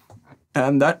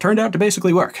 And that turned out to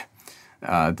basically work.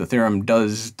 The theorem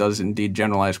does indeed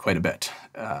generalize quite a bit.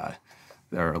 There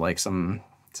are like some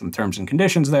terms and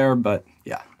conditions there, but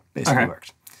yeah, basically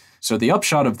works. So the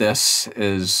upshot of this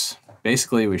is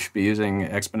basically we should be using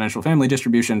exponential family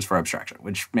distributions for abstraction,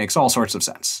 which makes all sorts of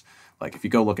sense. Like if you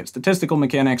go look at statistical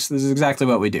mechanics, this is exactly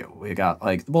what we do. We got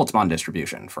like the Boltzmann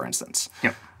distribution, for instance.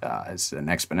 Yep. It's an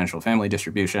exponential family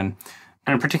distribution.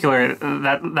 And in particular,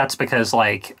 that's because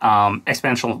like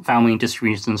exponential family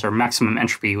distributions are maximum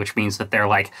entropy, which means that they're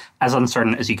like as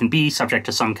uncertain as you can be, subject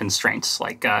to some constraints,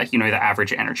 like the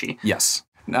average energy. Yes.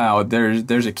 Now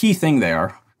there's a key thing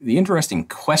there. The interesting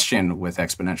question with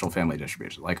exponential family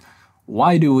distributions, like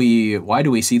why do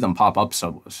we see them pop up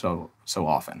so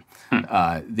often?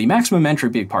 The maximum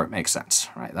entropy part makes sense,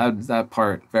 right? That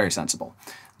part very sensible.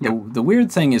 Yep. The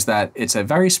weird thing is that it's a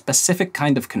very specific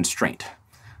kind of constraint.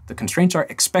 The constraints are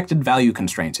expected value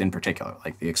constraints in particular.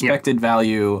 Like the expected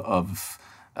value of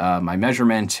my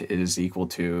measurement is equal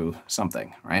to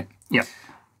something, right? Yep.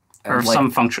 Or some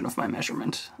function of my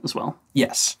measurement as well.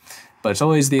 Yes. But it's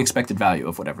always the expected value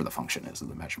of whatever the function is of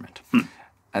the measurement.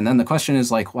 And then the question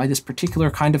is like, why this particular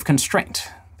kind of constraint?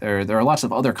 There are lots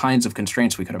of other kinds of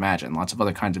constraints we could imagine, lots of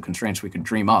other kinds of constraints we could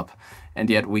dream up, and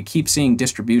yet we keep seeing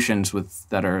distributions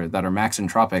that are max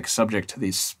entropic subject to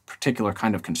this particular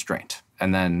kind of constraint.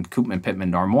 And then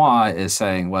Koopman-Pittman-Darmois is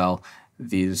saying, well,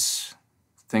 these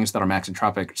things that are max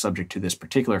entropic subject to this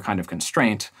particular kind of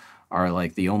constraint are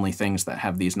like the only things that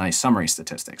have these nice summary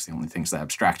statistics, the only things that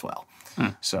abstract well.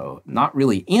 So not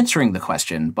really answering the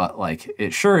question, but like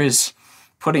it sure is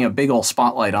putting a big old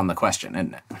spotlight on the question,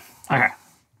 isn't it? Okay.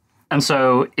 And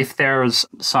so if there's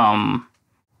some,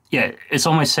 it's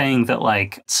almost saying that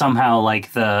like somehow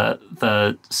like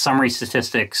the summary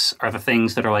statistics are the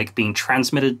things that are like being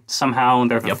transmitted somehow,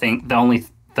 and they're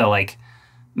the like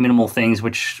minimal things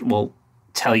which will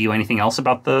tell you anything else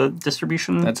about the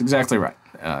distribution. That's exactly right.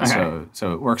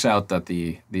 So it works out that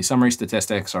the summary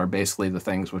statistics are basically the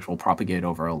things which will propagate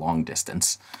over a long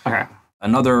distance. Okay.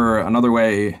 Another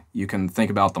way you can think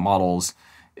about the models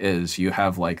is you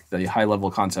have like the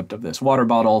high-level concept of this water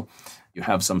bottle. You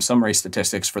have some summary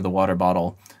statistics for the water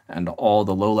bottle, and all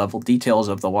the low-level details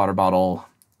of the water bottle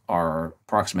are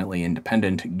approximately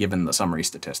independent given the summary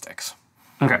statistics.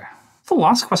 Okay. The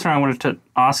last question I wanted to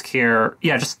ask here,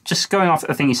 just going off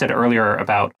the thing you said earlier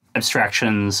about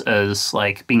abstractions as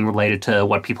like being related to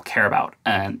what people care about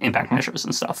and impact measures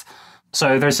and stuff.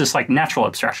 So there's this like natural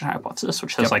abstraction hypothesis,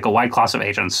 which says like a wide class of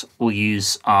agents will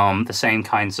use the same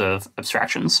kinds of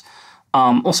abstractions.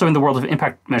 Also in the world of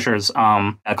impact measures,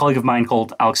 a colleague of mine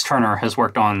called Alex Turner has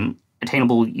worked on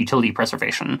attainable utility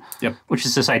preservation, which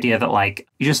is this idea that like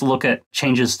you just look at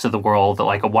changes to the world that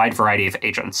like a wide variety of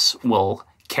agents will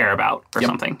care about or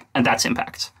something, and that's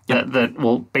impact. That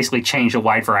will basically change a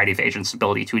wide variety of agents'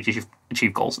 ability to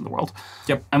achieve goals in the world.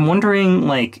 I'm wondering,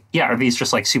 like, are these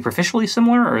just like superficially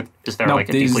similar, or is there like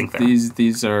a deep link there?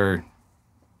 These are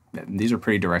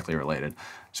pretty directly related.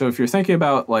 So if you're thinking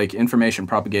about like information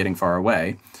propagating far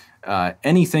away,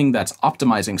 anything that's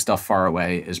optimizing stuff far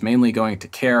away is mainly going to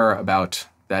care about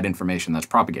that information that's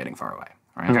propagating far away.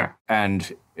 Right? Okay.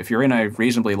 And if you're in a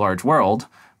reasonably large world,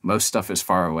 most stuff is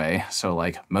far away. So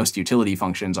like most utility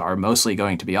functions are mostly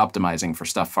going to be optimizing for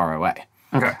stuff far away.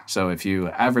 Okay. So if you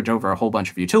average over a whole bunch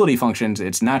of utility functions,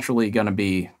 it's naturally going to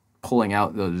be pulling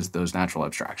out those natural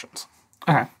abstractions.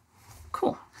 Okay.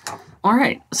 Cool. All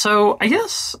right. So I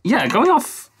guess, going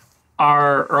off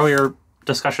our earlier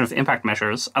discussion of impact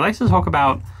measures, I'd like to talk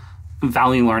about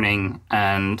value learning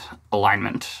and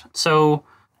alignment. So,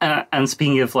 and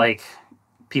speaking of like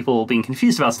people being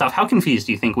confused about stuff, how confused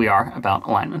do you think we are about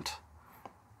alignment?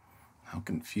 How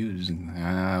confused?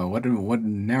 What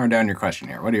narrow down your question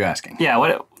here. What are you asking? Yeah,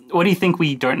 what do you think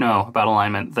we don't know about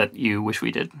alignment that you wish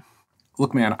we did?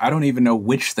 Look, man, I don't even know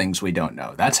which things we don't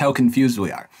know. That's how confused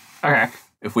we are. Okay.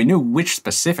 If we knew which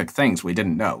specific things we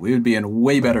didn't know, we would be in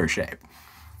way better shape.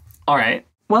 All right.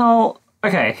 Well,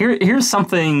 okay, here's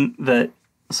something that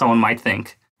someone might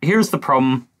think. here's the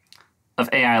problem of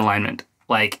AI alignment.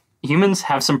 Like, humans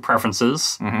have some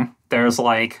preferences. There's,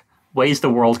 like, ways the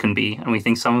world can be, and we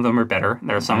think some of them are better.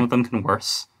 There are some of them can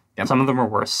worse. Yep. Some of them are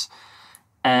worse.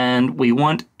 And we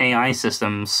want AI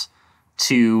systems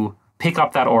to pick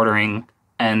up that ordering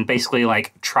and basically,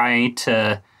 like, try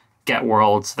to get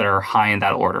worlds that are high in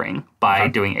that ordering by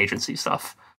doing agency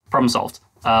stuff. Problem solved.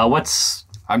 I'm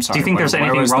sorry. Do you think there's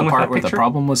anything wrong with that where picture? the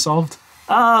problem was solved?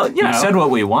 You said what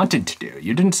we wanted to do.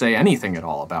 You didn't say anything at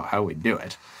all about how we do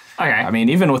it. Okay. I mean,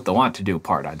 even with the want to do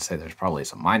part, I'd say there's probably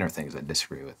some minor things I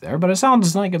disagree with there, but it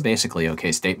sounds like a basically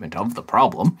okay statement of the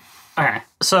problem. Okay.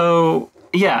 So,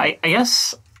 yeah, I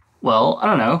guess, well, I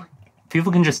don't know.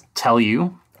 People can just tell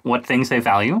you what things they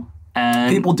value. And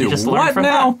People do you just learn what from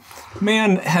now? that.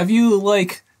 Man, have you,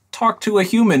 like, talked to a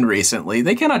human recently?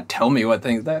 They cannot tell me what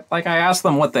things that, like, I ask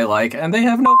them what they like, and they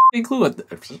have no f***ing clue what,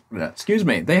 excuse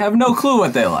me, they have no clue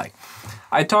what they like.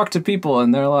 I talk to people,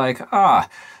 and they're like,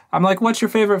 I'm like, what's your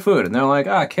favorite food? And they're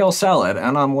like, kale salad.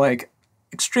 And I'm like,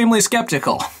 extremely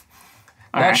skeptical.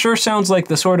 That sure sounds like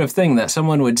the sort of thing that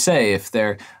someone would say if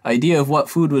their idea of what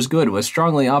food was good was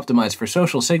strongly optimized for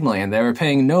social signaling and they were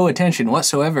paying no attention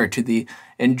whatsoever to the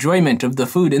enjoyment of the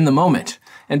food in the moment.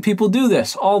 And people do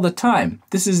this all the time.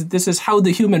 This is how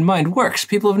the human mind works.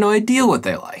 People have no idea what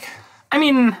they like. I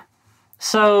mean,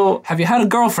 so... Have you had a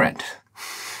girlfriend?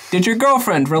 Did your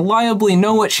girlfriend reliably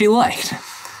know what she liked?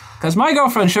 Because my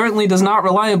girlfriend certainly does not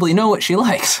reliably know what she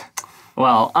likes.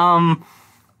 Well,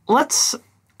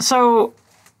 So,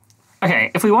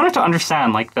 okay, if we wanted to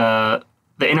understand, like, the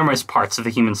innermost parts of the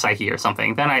human psyche or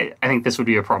something, then I think this would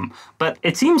be a problem. But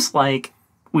it seems like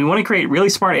we want to create really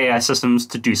smart AI systems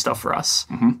to do stuff for us.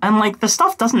 And, like, the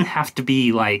stuff doesn't have to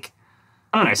be, like,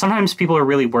 I don't know, sometimes people are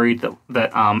really worried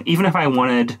that even if I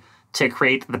wanted to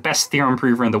create the best theorem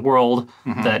prover in the world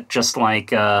that just, like,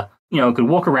 could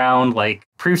walk around, like,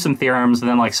 prove some theorems and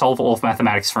then, like, solve all of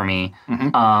mathematics for me,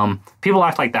 people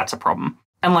act like that's a problem.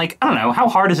 And, like, I don't know, how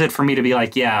hard is it for me to be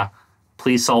like, yeah,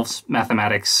 please solve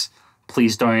mathematics,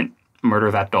 please don't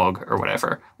murder that dog or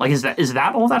whatever? Like, is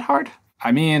that all that hard?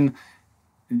 I mean,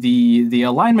 the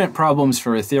alignment problems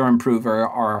for a theorem prover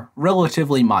are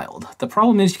relatively mild. The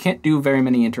problem is you can't do very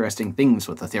many interesting things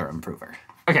with a theorem prover.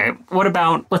 Okay, what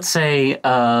about, let's say,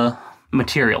 a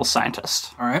materials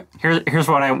scientist? All right. Here's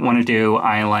what I want to do.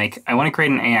 I want to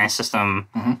create an AI system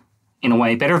in a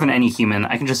way better than any human.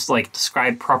 I can just, like,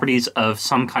 describe properties of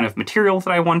some kind of material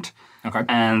that I want. Okay.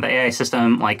 And the AI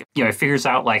system, like, figures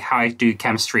out, like, how I do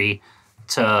chemistry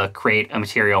to create a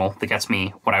material that gets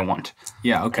me what I want.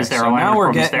 Yeah, okay. Is there So a now we're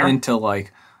problems getting there? into,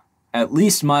 like, at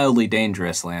least mildly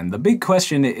dangerous land. The big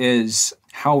question is,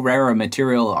 how rare a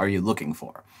material are you looking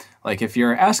for? Like, if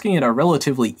you're asking it a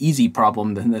relatively easy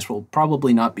problem, then this will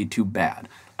probably not be too bad.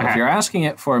 If you're asking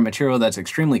it for a material that's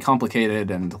extremely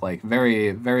complicated and, like,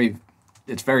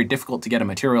 it's very difficult to get a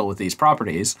material with these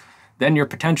properties, then you're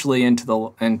potentially into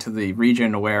the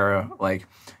region where, like,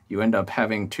 you end up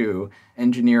having to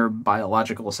engineer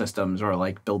biological systems or,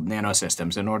 like, build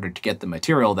nanosystems in order to get the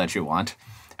material that you want.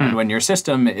 And when your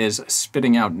system is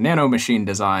spitting out nanomachine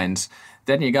designs,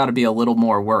 then you got to be a little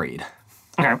more worried.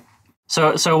 Okay.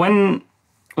 So when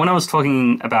I was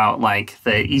talking about, like,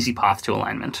 the easy path to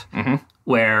alignment,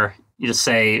 where you just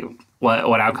say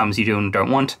what outcomes you do and don't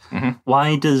want,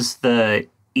 why does the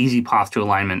easy path to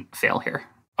alignment fail here?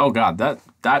 Oh God,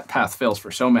 that path fails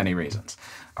for so many reasons.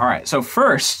 All right, so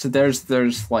first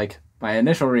there's like my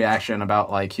initial reaction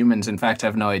about, like, humans in fact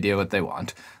have no idea what they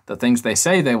want. The things they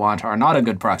say they want are not a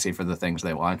good proxy for the things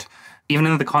they want. Even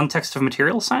in the context of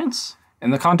material science? In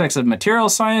the context of material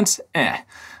science,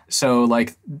 So,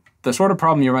 like, the sort of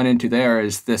problem you run into there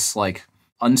is this, like,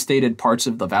 unstated parts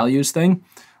of the values thing.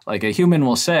 Like, a human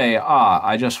will say,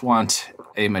 I just want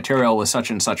a material with such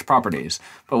and such properties.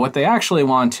 But what they actually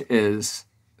want is,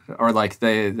 or, like,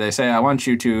 they say, I want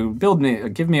you to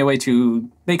give me a way to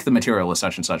make the material with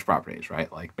such and such properties, right?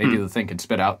 Like, maybe the thing can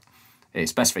spit out a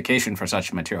specification for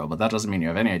such a material, but that doesn't mean you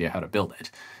have any idea how to build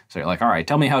it. So you're like, all right,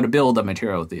 tell me how to build a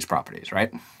material with these properties,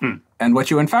 right? And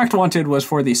what you in fact wanted was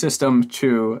for the system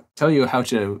to tell you how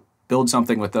to build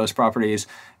something with those properties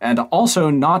and also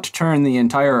not turn the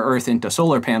entire Earth into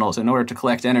solar panels in order to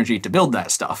collect energy to build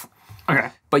that stuff.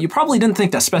 Okay. But you probably didn't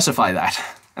think to specify that.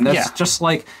 And that's just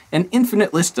like an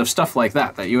infinite list of stuff like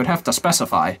that you would have to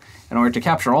specify in order to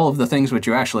capture all of the things which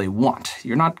you actually want.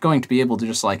 You're not going to be able to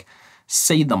just, like,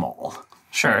 say them all.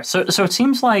 Sure. So it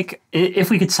seems like if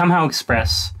we could somehow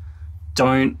express,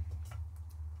 don't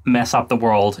mess up the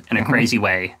world in a crazy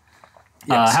way.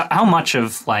 Yes. How much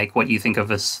of, like, what you think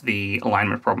of as the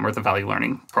alignment problem or the value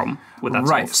learning problem would that solve?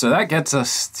 Right. So that gets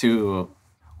us to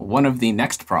one of the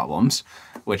next problems,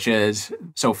 which is,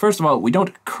 so first of all, we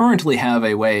don't currently have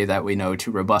a way that we know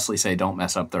to robustly say don't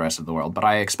mess up the rest of the world, but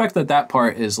I expect that that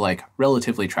part is like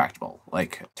relatively tractable.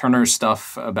 Like Turner's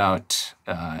stuff about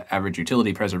average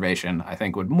utility preservation, I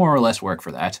think would more or less work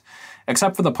for that,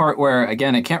 except for the part where,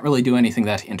 again, it can't really do anything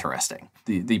that interesting.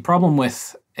 The problem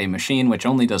with a machine which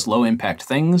only does low impact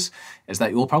things is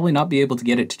that you will probably not be able to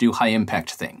get it to do high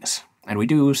impact things. And we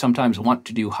do sometimes want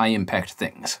to do high impact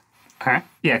things. Okay.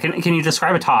 Yeah, can you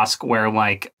describe a task where,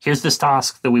 like, here's this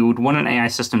task that we would want an AI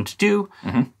system to do,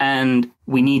 and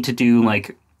we need to do,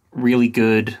 like, really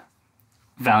good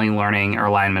value learning or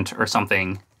alignment or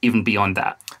something even beyond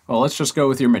that? Well, let's just go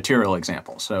with your material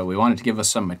example. So we wanted to give us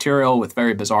some material with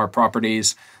very bizarre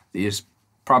properties. These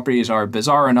properties are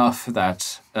bizarre enough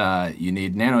that you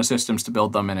need nanosystems to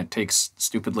build them, and it takes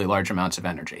stupidly large amounts of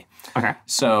energy. Okay.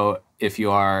 So if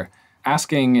you are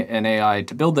asking an AI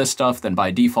to build this stuff, then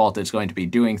by default it's going to be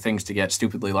doing things to get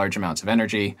stupidly large amounts of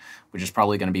energy, which is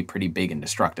probably going to be pretty big and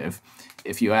destructive.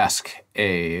 If you ask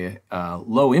a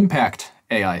low-impact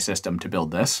AI system to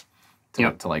build this,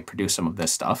 to like produce some of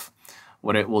this stuff,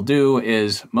 what it will do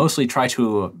is mostly try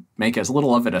to make as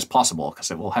little of it as possible, because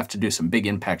it will have to do some big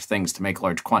impact things to make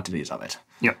large quantities of it.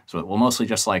 Yep. So it will mostly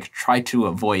just like try to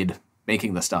avoid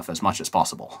making the stuff as much as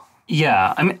possible.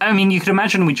 Yeah, I mean, you could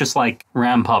imagine we just, like,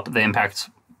 ramp up the impact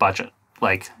budget,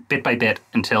 like, bit by bit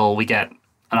until we get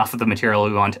enough of the material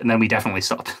we want, and then we definitely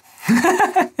stop.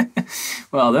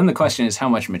 Well, then the question is, how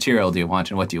much material do you want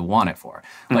and what do you want it for?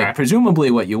 Like,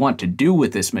 presumably what you want to do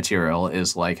with this material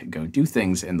is, like, go do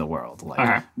things in the world,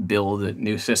 like build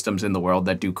new systems in the world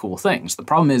that do cool things. The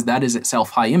problem is that is itself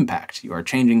high impact. You are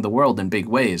changing the world in big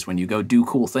ways when you go do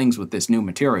cool things with this new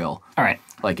material. All right.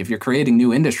 Like, if you're creating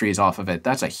new industries off of it,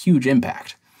 that's a huge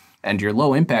impact. And your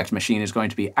low impact machine is going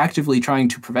to be actively trying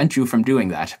to prevent you from doing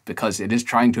that because it is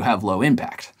trying to have low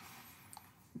impact.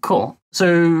 Cool.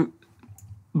 So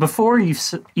before you've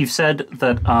said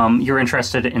that you're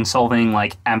interested in solving,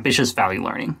 like, ambitious value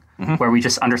learning, where we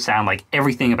just understand, like,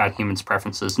 everything about humans'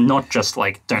 preferences, not just,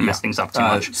 like, don't mess things up too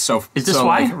much. So is this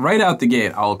why? Like, right out the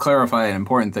gate, I'll clarify an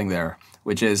important thing there,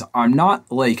 which is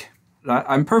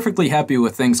I'm perfectly happy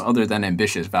with things other than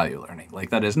ambitious value learning. Like,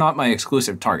 that is not my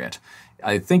exclusive target.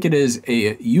 I think it is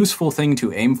a useful thing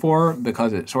to aim for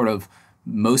because it sort of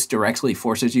most directly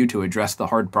forces you to address the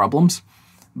hard problems.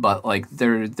 But, like,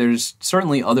 there's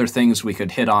certainly other things we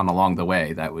could hit on along the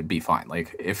way that would be fine.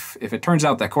 Like, if it turns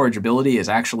out that corrigibility is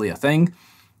actually a thing,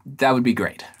 that would be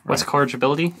great. Right? What's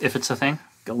corrigibility, if it's a thing?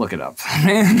 Go look it up.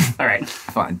 All right.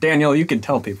 Fine. Daniel, you can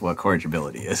tell people what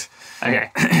corrigibility is. Okay.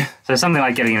 So something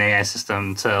like getting an AI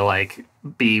system to, like,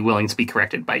 be willing to be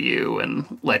corrected by you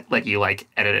and let you, like,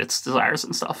 edit its desires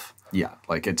and stuff. Yeah,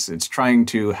 like, it's trying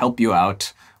to help you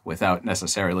out without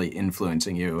necessarily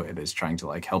influencing you. It is trying to,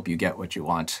 like, help you get what you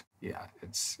want. Yeah,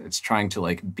 it's trying to,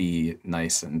 like, be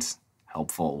nice and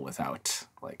helpful without,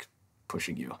 like,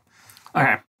 pushing you.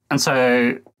 Okay. And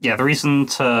so, yeah, the reason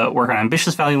to work on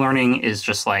ambitious value learning is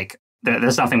just, like,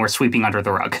 there's nothing we're sweeping under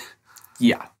the rug.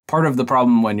 Yeah. Part of the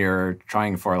problem when you're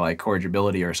trying for, like,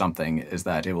 corrigibility or something is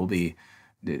that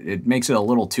it makes it a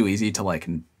little too easy to, like,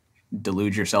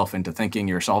 delude yourself into thinking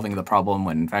you're solving the problem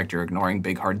when, in fact, you're ignoring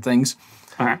big, hard things.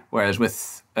 Whereas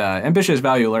with ambitious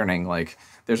value learning, like,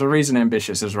 there's a reason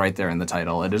ambitious is right there in the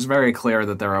title. It is very clear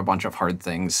that there are a bunch of hard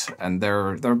things, and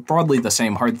they're broadly the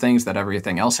same hard things that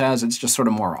everything else has. It's just sort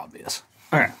of more obvious.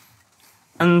 Okay.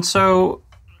 And so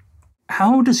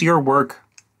how does your work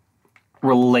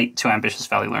relate to ambitious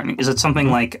value learning? Is it something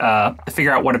like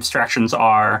figure out what abstractions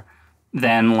are,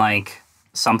 then, like,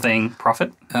 something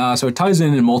profit? So it ties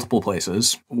in multiple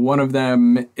places. One of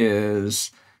them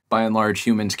is, by and large,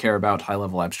 humans care about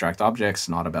high-level abstract objects,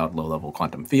 not about low-level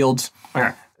quantum fields.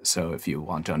 Okay. So if you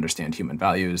want to understand human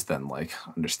values, then, like,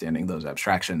 understanding those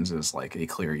abstractions is, like, a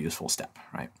clear, useful step,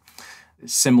 right?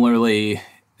 Similarly,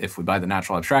 if we buy the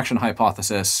natural abstraction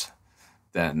hypothesis,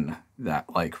 then that,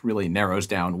 like, really narrows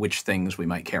down which things we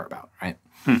might care about, right?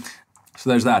 So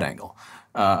there's that angle.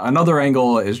 Another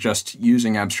angle is just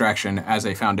using abstraction as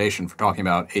a foundation for talking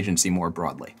about agency more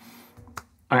broadly.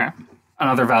 Okay.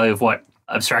 Another value of what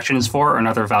abstraction is for, or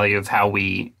another value of how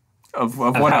we of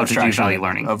what how to do abstraction value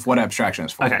learning. Of what abstraction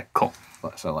is for. Okay, cool.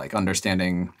 So, like,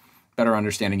 better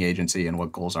understanding agency and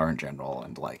what goals are in general,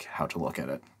 and, like, how to look at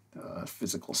a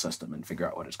physical system and figure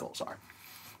out what its goals are.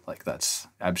 Like, that's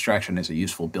abstraction is a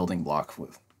useful building block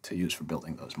to use for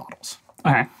building those models.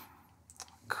 Okay.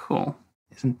 Cool.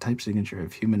 Isn't type signature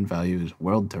of human values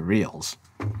world to reals?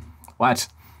 What?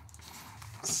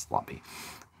 Sloppy.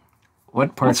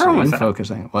 What parts are you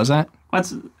focusing? Was that?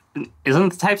 isn't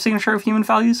the type signature of human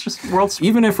values just worlds?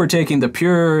 Even if we're taking the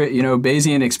pure,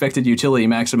 Bayesian expected utility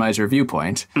maximizer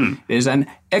viewpoint, it is an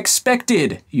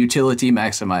expected utility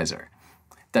maximizer.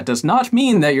 That does not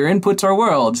mean that your inputs are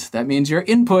worlds. That means your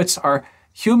inputs are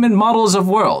human models of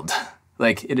world.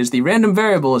 Like, it is the random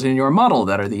variables in your model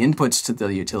that are the inputs to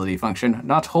the utility function,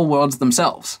 not whole worlds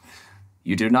themselves.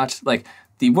 You do not,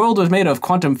 the world was made of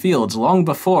quantum fields long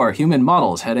before human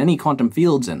models had any quantum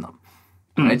fields in them,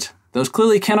 right? Those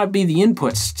clearly cannot be the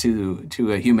inputs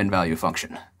to a human value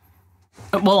function.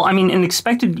 Well, I mean, in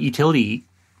expected utility,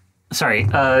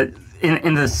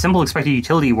 in the simple expected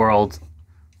utility world,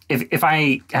 if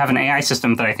I have an AI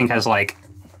system that I think has,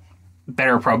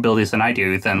 better probabilities than I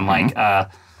do, then,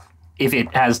 if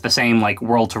it has the same,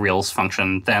 world to reals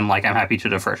function, then, I'm happy to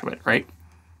defer to it, right?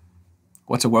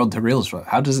 What's a world to reals?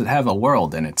 How does it have a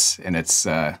world in its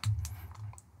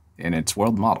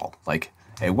world model?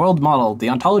 A world model, the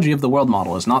ontology of the world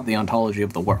model is not the ontology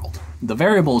of the world. The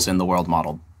variables in the world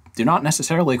model do not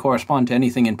necessarily correspond to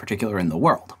anything in particular in the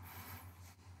world.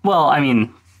 Well, I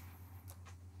mean,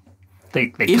 they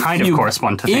kind of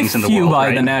correspond to things in the world, If you buy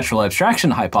right? the natural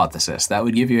abstraction hypothesis, that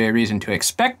would give you a reason to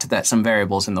expect that some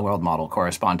variables in the world model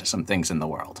correspond to some things in the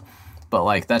world.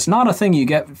 But, that's not a thing you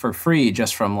get for free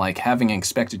just from, having an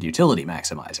expected utility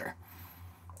maximizer.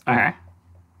 Okay.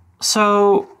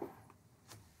 So,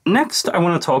 next I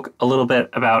want to talk a little bit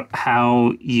about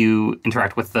how you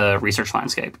interact with the research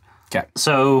landscape. Okay.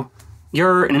 So,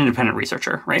 you're an independent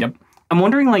researcher, right? Yep. I'm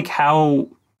wondering,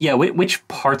 which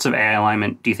parts of AI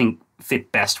alignment do you think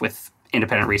fit best with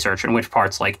independent research and which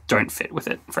parts, don't fit with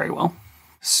it very well?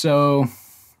 So,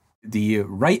 the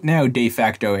right now de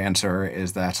facto answer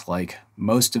is that,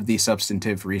 most of the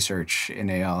substantive research in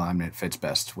AI alignment fits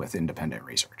best with independent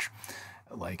research.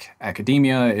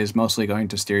 Academia is mostly going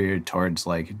to steer you towards,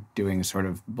 doing sort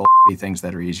of bullshitty things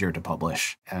that are easier to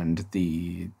publish. And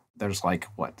there's,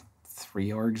 3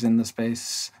 orgs in the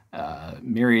space.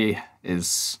 Miri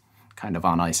is kind of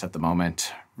on ice at the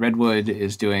moment. Redwood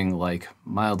is doing,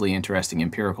 mildly interesting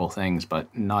empirical things,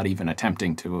 but not even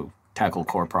attempting to tackle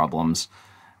core problems.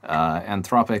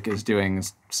 Anthropic is doing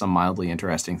some mildly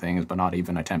interesting things, but not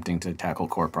even attempting to tackle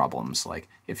core problems.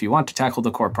 If you want to tackle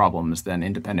the core problems, then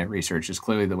independent research is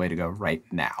clearly the way to go right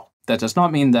now. That does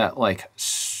not mean that,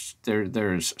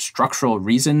 there's structural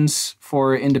reasons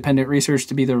for independent research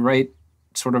to be the right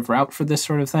sort of route for this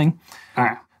sort of thing. All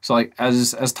right. So,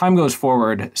 as time goes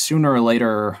forward, sooner or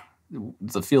later,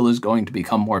 the field is going to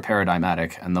become more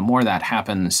paradigmatic, and the more that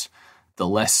happens, the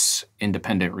less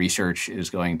independent research is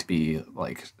going to be,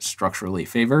 structurally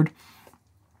favored.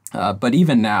 But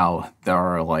even now, there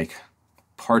are,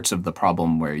 parts of the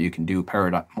problem where you can do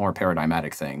more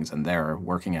paradigmatic things, and there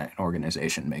working at an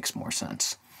organization makes more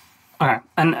sense. Okay.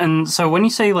 And so when you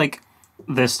say,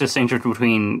 this distinction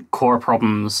between core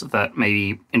problems that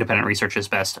maybe independent research is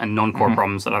best and non-core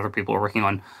problems that other people are working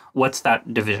on, what's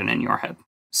that division in your head?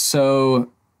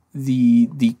 So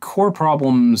the core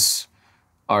problems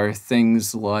are things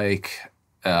sort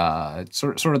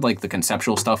of like the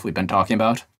conceptual stuff we've been talking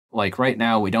about. Right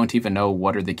now, we don't even know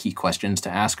what are the key questions to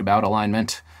ask about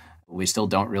alignment. We still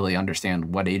don't really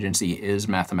understand what agency is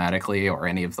mathematically or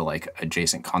any of the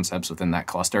adjacent concepts within that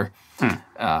cluster.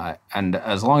 And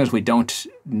as long as we don't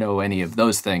know any of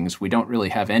those things, we don't really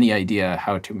have any idea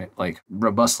how to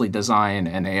robustly design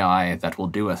an AI that will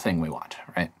do a thing we want,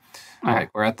 right?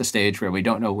 We're at the stage where we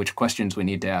don't know which questions we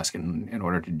need to ask in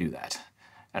order to do that.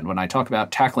 And when I talk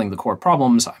about tackling the core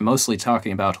problems, I'm mostly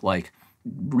talking about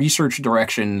research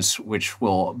directions which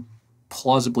will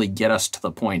plausibly get us to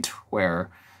the point where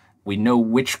we know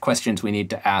which questions we need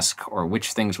to ask or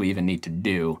which things we even need to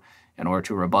do in order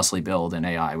to robustly build an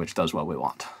AI which does what we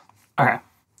want. Okay.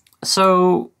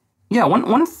 So, yeah,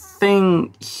 one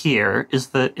thing here is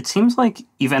that it seems like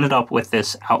you've ended up with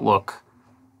this outlook,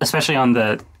 especially on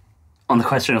the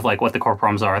question of what the core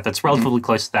problems are, that's relatively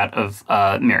close to that of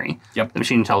MIRI, the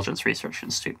Machine Intelligence Research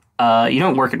Institute. You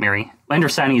don't work at MIRI. My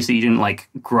understanding is that you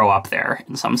didn't grow up there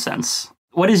in some sense.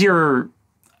 What is your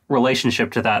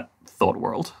relationship to that thought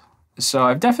world? So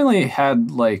I've definitely had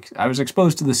I was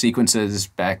exposed to the sequences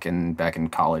back in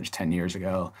college 10 years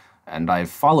ago, and I've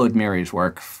followed Miri's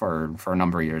work for a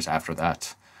number of years after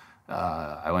that.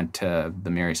 I went to the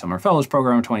MIRI Summer Fellows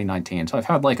Program in 2019, so I've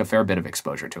had a fair bit of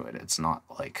exposure to it. It's not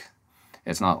like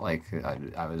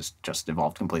I was just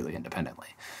evolved completely independently.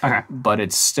 Okay. But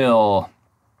it's still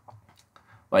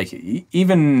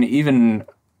even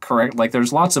correct.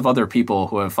 There's lots of other people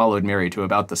who have followed MIRI to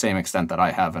about the same extent that I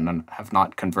have and have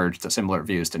not converged to similar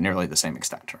views to nearly the same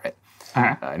extent, right?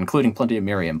 Okay. Including plenty of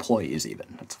MIRI employees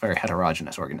even. It's a very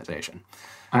heterogeneous organization.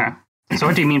 Okay. So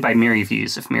what do you mean by Miri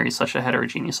views if Miri is such a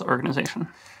heterogeneous organization?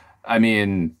 I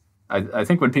mean, I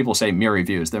think when people say Miri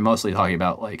views, they're mostly talking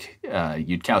about like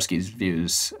Yudkowsky's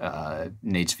views,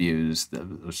 Nate's views.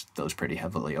 Those pretty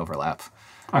heavily overlap.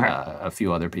 Okay. A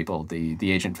few other people.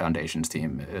 The Agent Foundations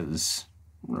team is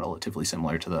relatively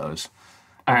similar to those.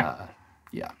 Okay.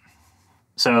 Yeah.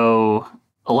 So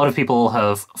a lot of people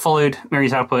have followed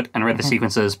Miri's output and read the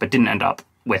sequences, but didn't end up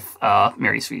with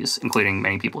Miri's views, including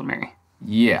many people in Miri.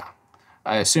 Yeah.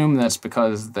 I assume that's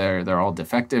because they're all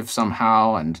defective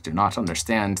somehow and do not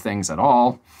understand things at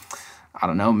all. I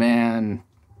don't know, man.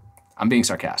 I'm being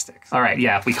sarcastic. All right,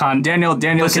 yeah, we can't. Daniel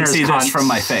can listeners see can't this from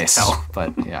my face. tell.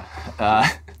 But yeah.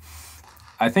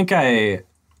 I think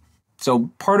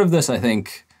so part of this, I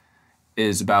think,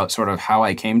 is about sort of how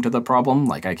I came to the problem.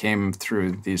 Like I came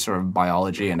through these sort of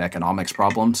biology and economics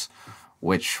problems,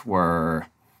 which were...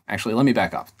 Actually, let me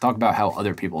back up. Talk about how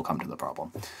other people come to the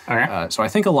problem. Okay. So I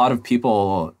think a lot of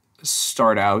people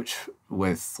start out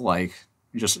with like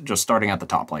just starting at the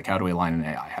top. Like, how do we align an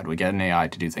AI? How do we get an AI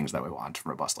to do things that we want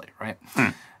robustly, right?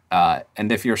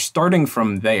 And if you're starting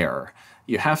from there,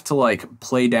 you have to like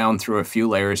play down through a few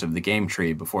layers of the game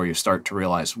tree before you start to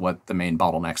realize what the main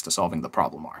bottlenecks to solving the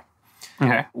problem are.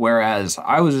 Okay. Whereas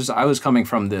I was coming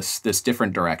from this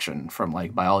different direction from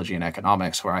like biology and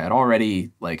economics, where I had already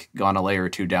like gone a layer or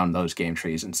two down those game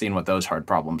trees and seen what those hard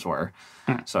problems were.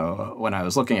 So when I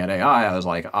was looking at AI, I was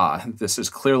like, this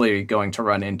is clearly going to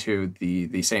run into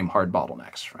the same hard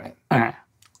bottlenecks, right? Okay.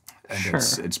 And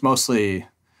Sure. it's mostly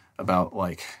about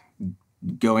like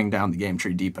going down the game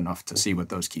tree deep enough to see what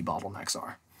those key bottlenecks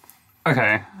are.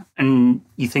 Okay. And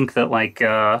you think that like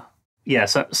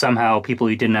somehow people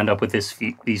who didn't end up with these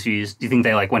views, do you think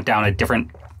they like went down a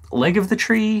different leg of the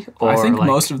tree? Or I think like...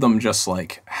 most of them just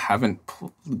like haven't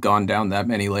gone down that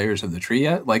many layers of the tree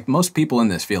yet. Like most people in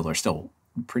this field are still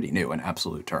pretty new in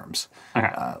absolute terms.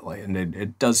 Okay. And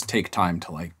it does take time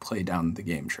to like play down the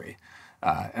game tree.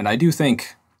 And I do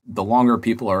think the longer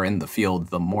people are in the field,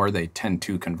 the more they tend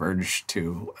to converge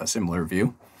to a similar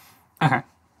view. Okay.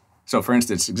 So for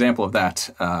instance, example of that,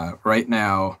 right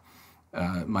now,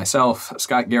 myself,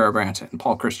 Scott Garabrandt, and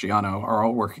Paul Cristiano are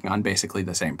all working on basically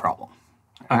the same problem.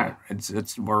 Okay.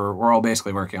 We're all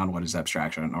basically working on what is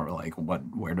abstraction, or like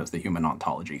where does the human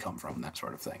ontology come from, that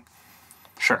sort of thing.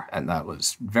 Sure. And that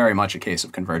was very much a case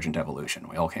of convergent evolution.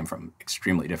 We all came from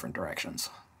extremely different directions.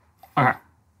 Okay.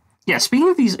 Yeah, speaking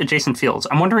of these adjacent fields,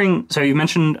 I'm wondering, so you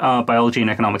mentioned biology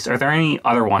and economics. Are there any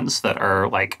other ones that are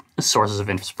like sources of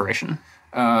inspiration?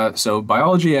 So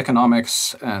biology,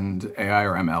 economics, and AI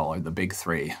or ML are the big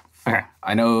three. Okay.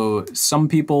 I know some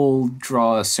people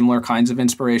draw similar kinds of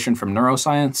inspiration from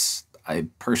neuroscience. I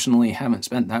personally haven't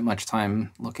spent that much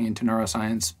time looking into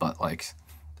neuroscience, but like,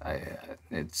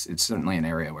 it's certainly an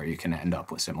area where you can end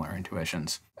up with similar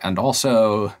intuitions. And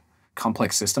also,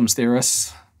 complex systems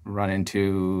theorists run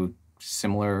into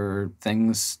similar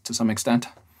things to some extent.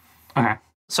 Okay.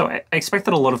 So I expect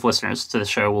that a lot of listeners to the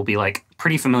show will be like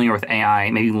pretty familiar with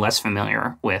AI, maybe less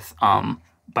familiar with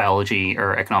biology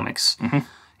or economics.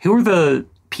 Who are the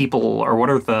people, or what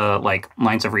are the like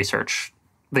lines of research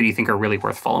that you think are really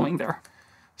worth following there?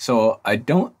 So I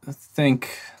don't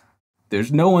think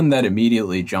there's no one that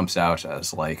immediately jumps out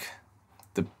as like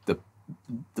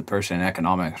the person in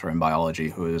economics or in biology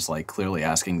who is like clearly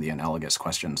asking the analogous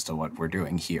questions to what we're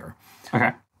doing here.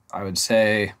 Okay. I would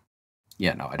say,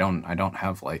 yeah, no, I don't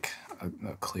have like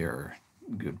a clear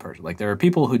good person. Like there are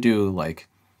people who do like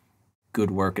good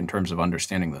work in terms of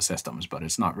understanding the systems, but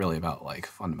it's not really about like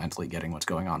fundamentally getting what's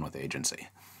going on with agency.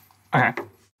 Okay.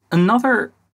 I'm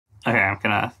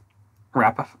gonna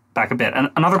wrap back a bit.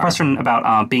 Another question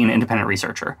about being an independent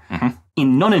researcher.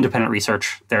 In non-independent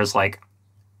research, there's like,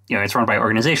 it's run by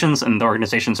organizations, and the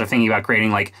organizations are thinking about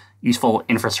creating like useful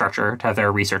infrastructure to have their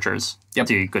researchers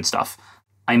do good stuff.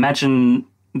 I imagine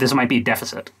this might be a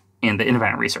deficit in the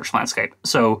independent research landscape.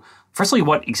 So firstly,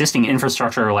 what existing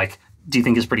infrastructure like do you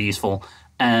think is pretty useful?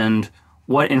 And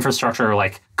what infrastructure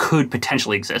like could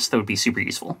potentially exist that would be super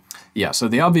useful? Yeah, so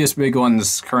the obvious big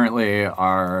ones currently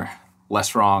are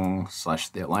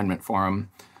LessWrong / the Alignment Forum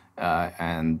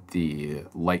and the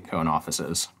Litecoin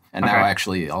offices. And now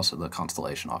actually also the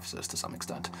Constellation offices to some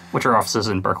extent. Which are offices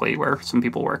in Berkeley where some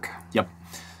people work. Yep.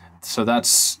 So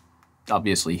that's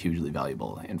obviously hugely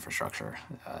valuable infrastructure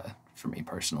for me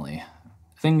personally.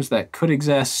 Things that could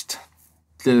exist,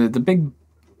 the big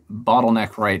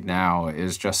bottleneck right now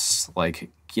is just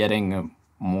like getting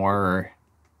more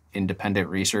independent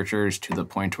researchers to the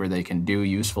point where they can do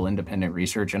useful independent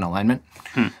research in alignment.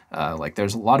 Like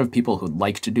there's a lot of people who'd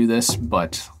like to do this,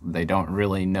 but they don't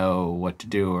really know what to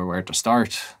do or where to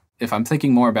start. If I'm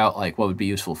thinking more about like what would be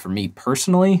useful for me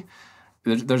personally,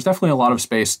 there's definitely a lot of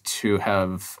space to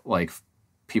have like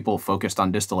people focused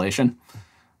on distillation,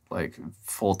 like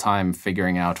full-time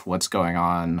figuring out what's going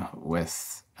on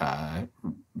with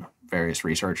various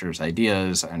researchers'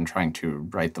 ideas and trying to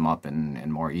write them up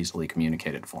in more easily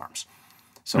communicated forms.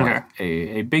 So Okay.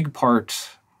 a big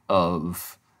part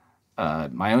of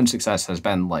my own success has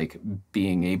been like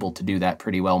being able to do that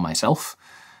pretty well myself.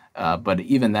 But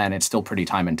even then, it's still pretty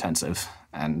time intensive.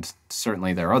 And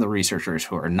certainly there are other researchers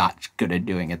who are not good at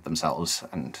doing it themselves.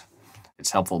 And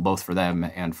it's helpful both for them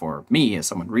and for me as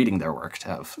someone reading their work to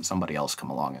have somebody else come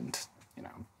along and,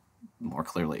 more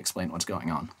clearly explain what's going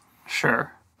on.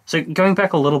 Sure. So going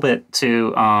back a little bit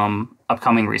to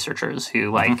upcoming researchers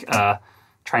who like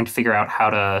trying to figure out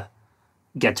how to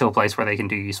get to a place where they can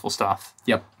do useful stuff.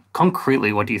 Yep.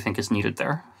 Concretely, what do you think is needed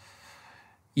there?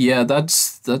 Yeah,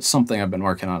 that's something I've been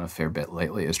working on a fair bit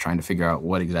lately, is trying to figure out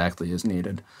what exactly is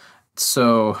needed.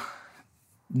 So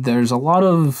there's a lot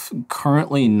of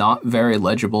currently not very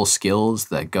legible skills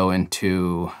that go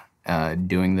into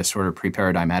doing this sort of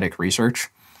pre-paradigmatic research.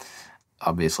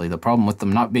 Obviously, the problem with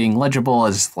them not being legible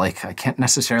is, like, I can't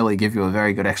necessarily give you a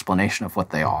very good explanation of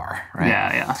what they are, right?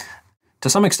 Yeah. To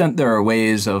some extent, there are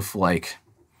ways of, like,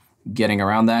 getting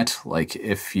around that. Like,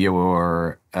 if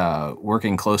you're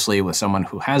working closely with someone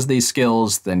who has these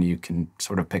skills, then you can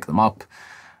sort of pick them up.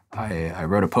 I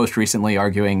wrote a post recently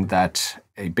arguing that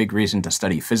a big reason to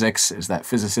study physics is that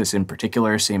physicists in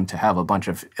particular seem to have a bunch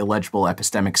of illegible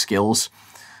epistemic skills,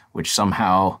 which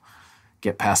somehow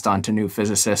get passed on to new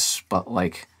physicists, but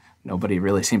like nobody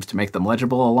really seems to make them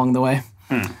legible along the way.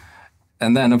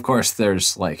 And then, of course,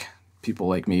 there's like people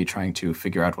like me trying to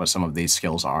figure out what some of these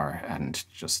skills are and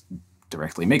just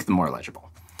directly make them more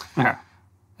legible. Okay.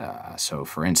 So,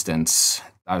 for instance,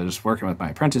 I was working with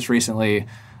my apprentice recently,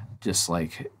 just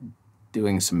like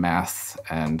doing some math,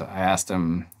 and I asked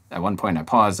him, at one point I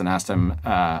paused and asked him,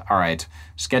 all right,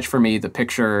 sketch for me the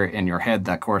picture in your head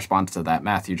that corresponds to that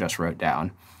math you just wrote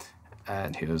down.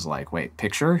 And he was like, wait,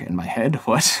 picture in my head?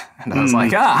 What? And I was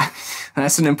like,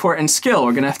 that's an important skill.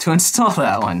 We're going to have to install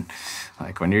that one.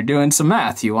 Like, when you're doing some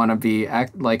math, you want to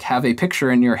have a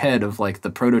picture in your head of like the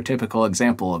prototypical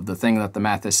example of the thing that the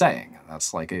math is saying.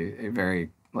 That's like a very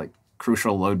like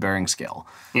crucial load-bearing skill.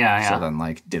 Yeah. So then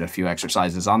like did a few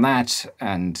exercises on that,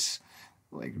 and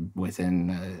like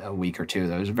within a week or two,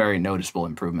 there was a very noticeable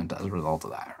improvement as a result of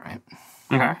that, right?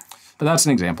 Okay. But that's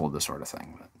an example of the sort of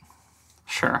thing.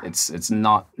 Sure. It's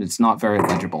not very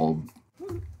legible,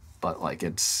 but like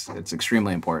it's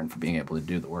extremely important for being able to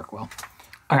do the work well.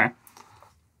 Okay.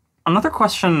 Another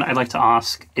question I'd like to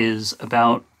ask is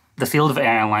about the field of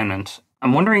AI alignment.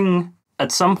 I'm wondering,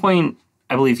 at some point,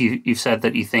 I believe you've said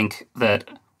that you think that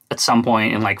at some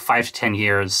point in like 5 to 10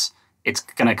 years, it's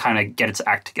going to kind of get its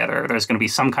act together. There's going to be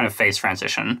some kind of phase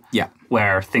transition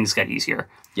where things get easier.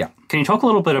 Yeah. Can you talk a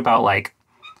little bit about like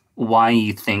why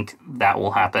you think that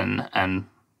will happen and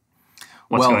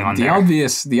what's going on there?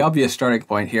 The obvious starting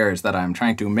point here is that I'm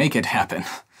trying to make it happen.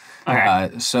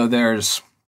 Okay. So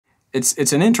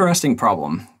it's an interesting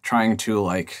problem trying to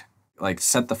like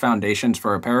set the foundations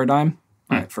for a paradigm,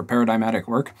 right, for paradigmatic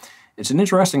work. It's an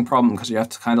interesting problem because you have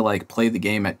to kind of like play the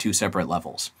game at two separate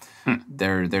levels.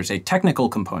 There's a technical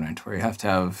component where you have to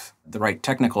have the right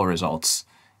technical results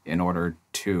in order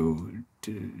to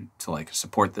like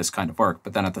support this kind of work.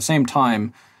 But then at the same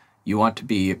time, you want to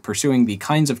be pursuing the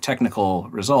kinds of technical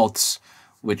results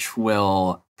which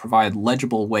will provide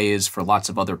legible ways for lots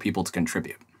of other people to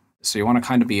contribute. So you want to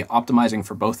kind of be optimizing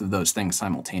for both of those things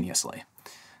simultaneously.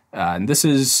 And this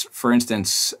is, for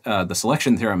instance, the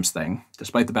selection theorems thing,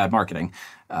 despite the bad marketing.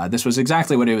 This was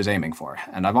exactly what it was aiming for.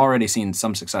 And I've already seen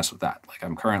some success with that. Like,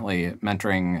 I'm currently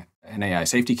mentoring an AI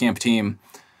safety camp team,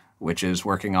 which is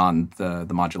working on the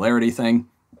modularity thing.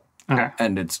 Okay.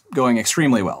 And it's going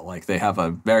extremely well. Like, they've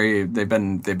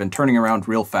been turning around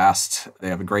real fast. They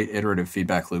have a great iterative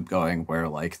feedback loop going where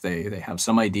like they have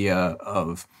some idea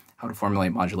of how to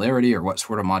formulate modularity or what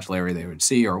sort of modularity they would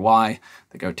see or why.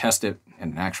 They go test it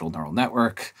in an actual neural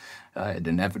network. It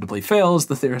inevitably fails.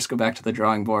 The theorists go back to the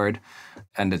drawing board.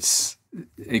 And it's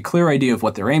a clear idea of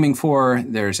what they're aiming for.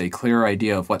 There's a clear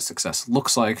idea of what success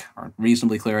looks like, or a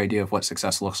reasonably clear idea of what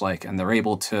success looks like. And they're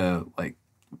able to like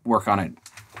work on it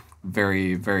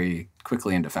very, very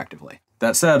quickly and effectively.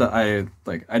 That said, I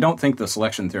don't think the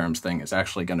selection theorems thing is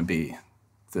actually going to be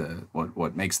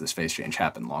what makes this phase change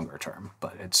happen longer term,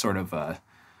 but it's sort of a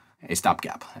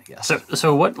stopgap, I guess.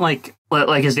 So what like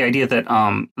is the idea that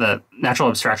the natural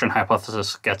abstraction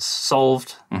hypothesis gets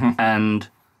solved, and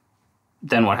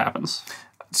then what happens?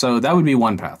 So that would be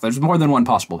one path. There's more than one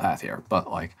possible path here,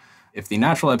 but like if the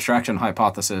natural abstraction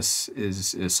hypothesis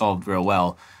is solved real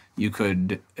well, you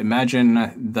could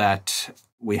imagine that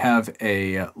we have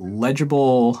a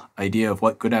legible idea of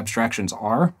what good abstractions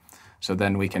are. So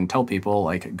then we can tell people,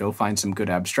 like, go find some good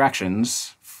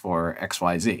abstractions for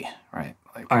XYZ, right?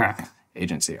 Like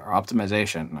agency or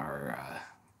optimization or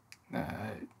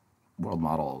world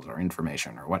models or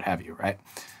information or what have you, right?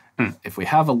 If we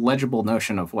have a legible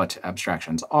notion of what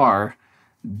abstractions are,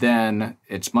 then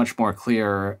it's much more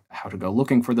clear how to go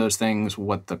looking for those things,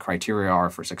 what the criteria are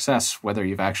for success, whether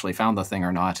you've actually found the thing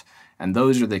or not. And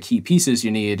those are the key pieces you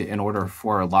need in order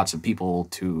for lots of people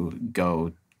to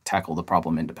go tackle the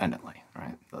problem independently,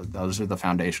 right? Those are the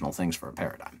foundational things for a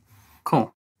paradigm.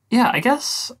 Cool. Yeah, I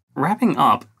guess wrapping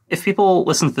up, if people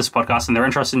listen to this podcast and they're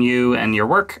interested in you and your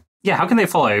work, yeah, how can they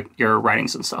follow your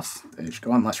writings and stuff? They should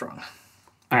go on LessWrong.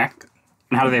 All right.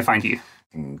 And how do they find you? You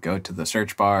can go to the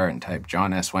search bar and type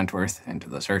John S. Wentworth into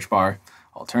the search bar.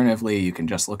 Alternatively, you can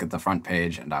just look at the front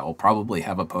page, and I will probably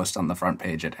have a post on the front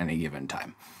page at any given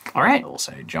time. All right. It will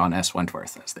say John S.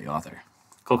 Wentworth as the author.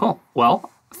 Cool.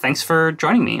 Well, thanks for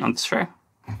joining me on this show.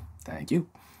 Thank you.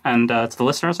 And to the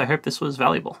listeners, I hope this was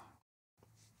valuable.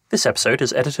 This episode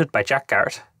is edited by Jack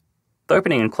Garrett. The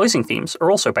opening and closing themes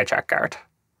are also by Jack Garrett.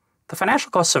 The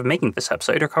financial costs of making this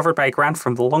episode are covered by a grant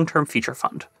from the Long-Term Future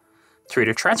Fund. To read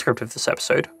a transcript of this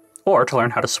episode, or to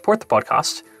learn how to support the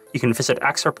podcast, you can visit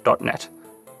axerp.net.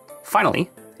 Finally,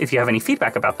 if you have any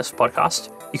feedback about this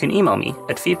podcast, you can email me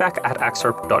at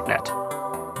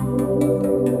feedback@axerp.net.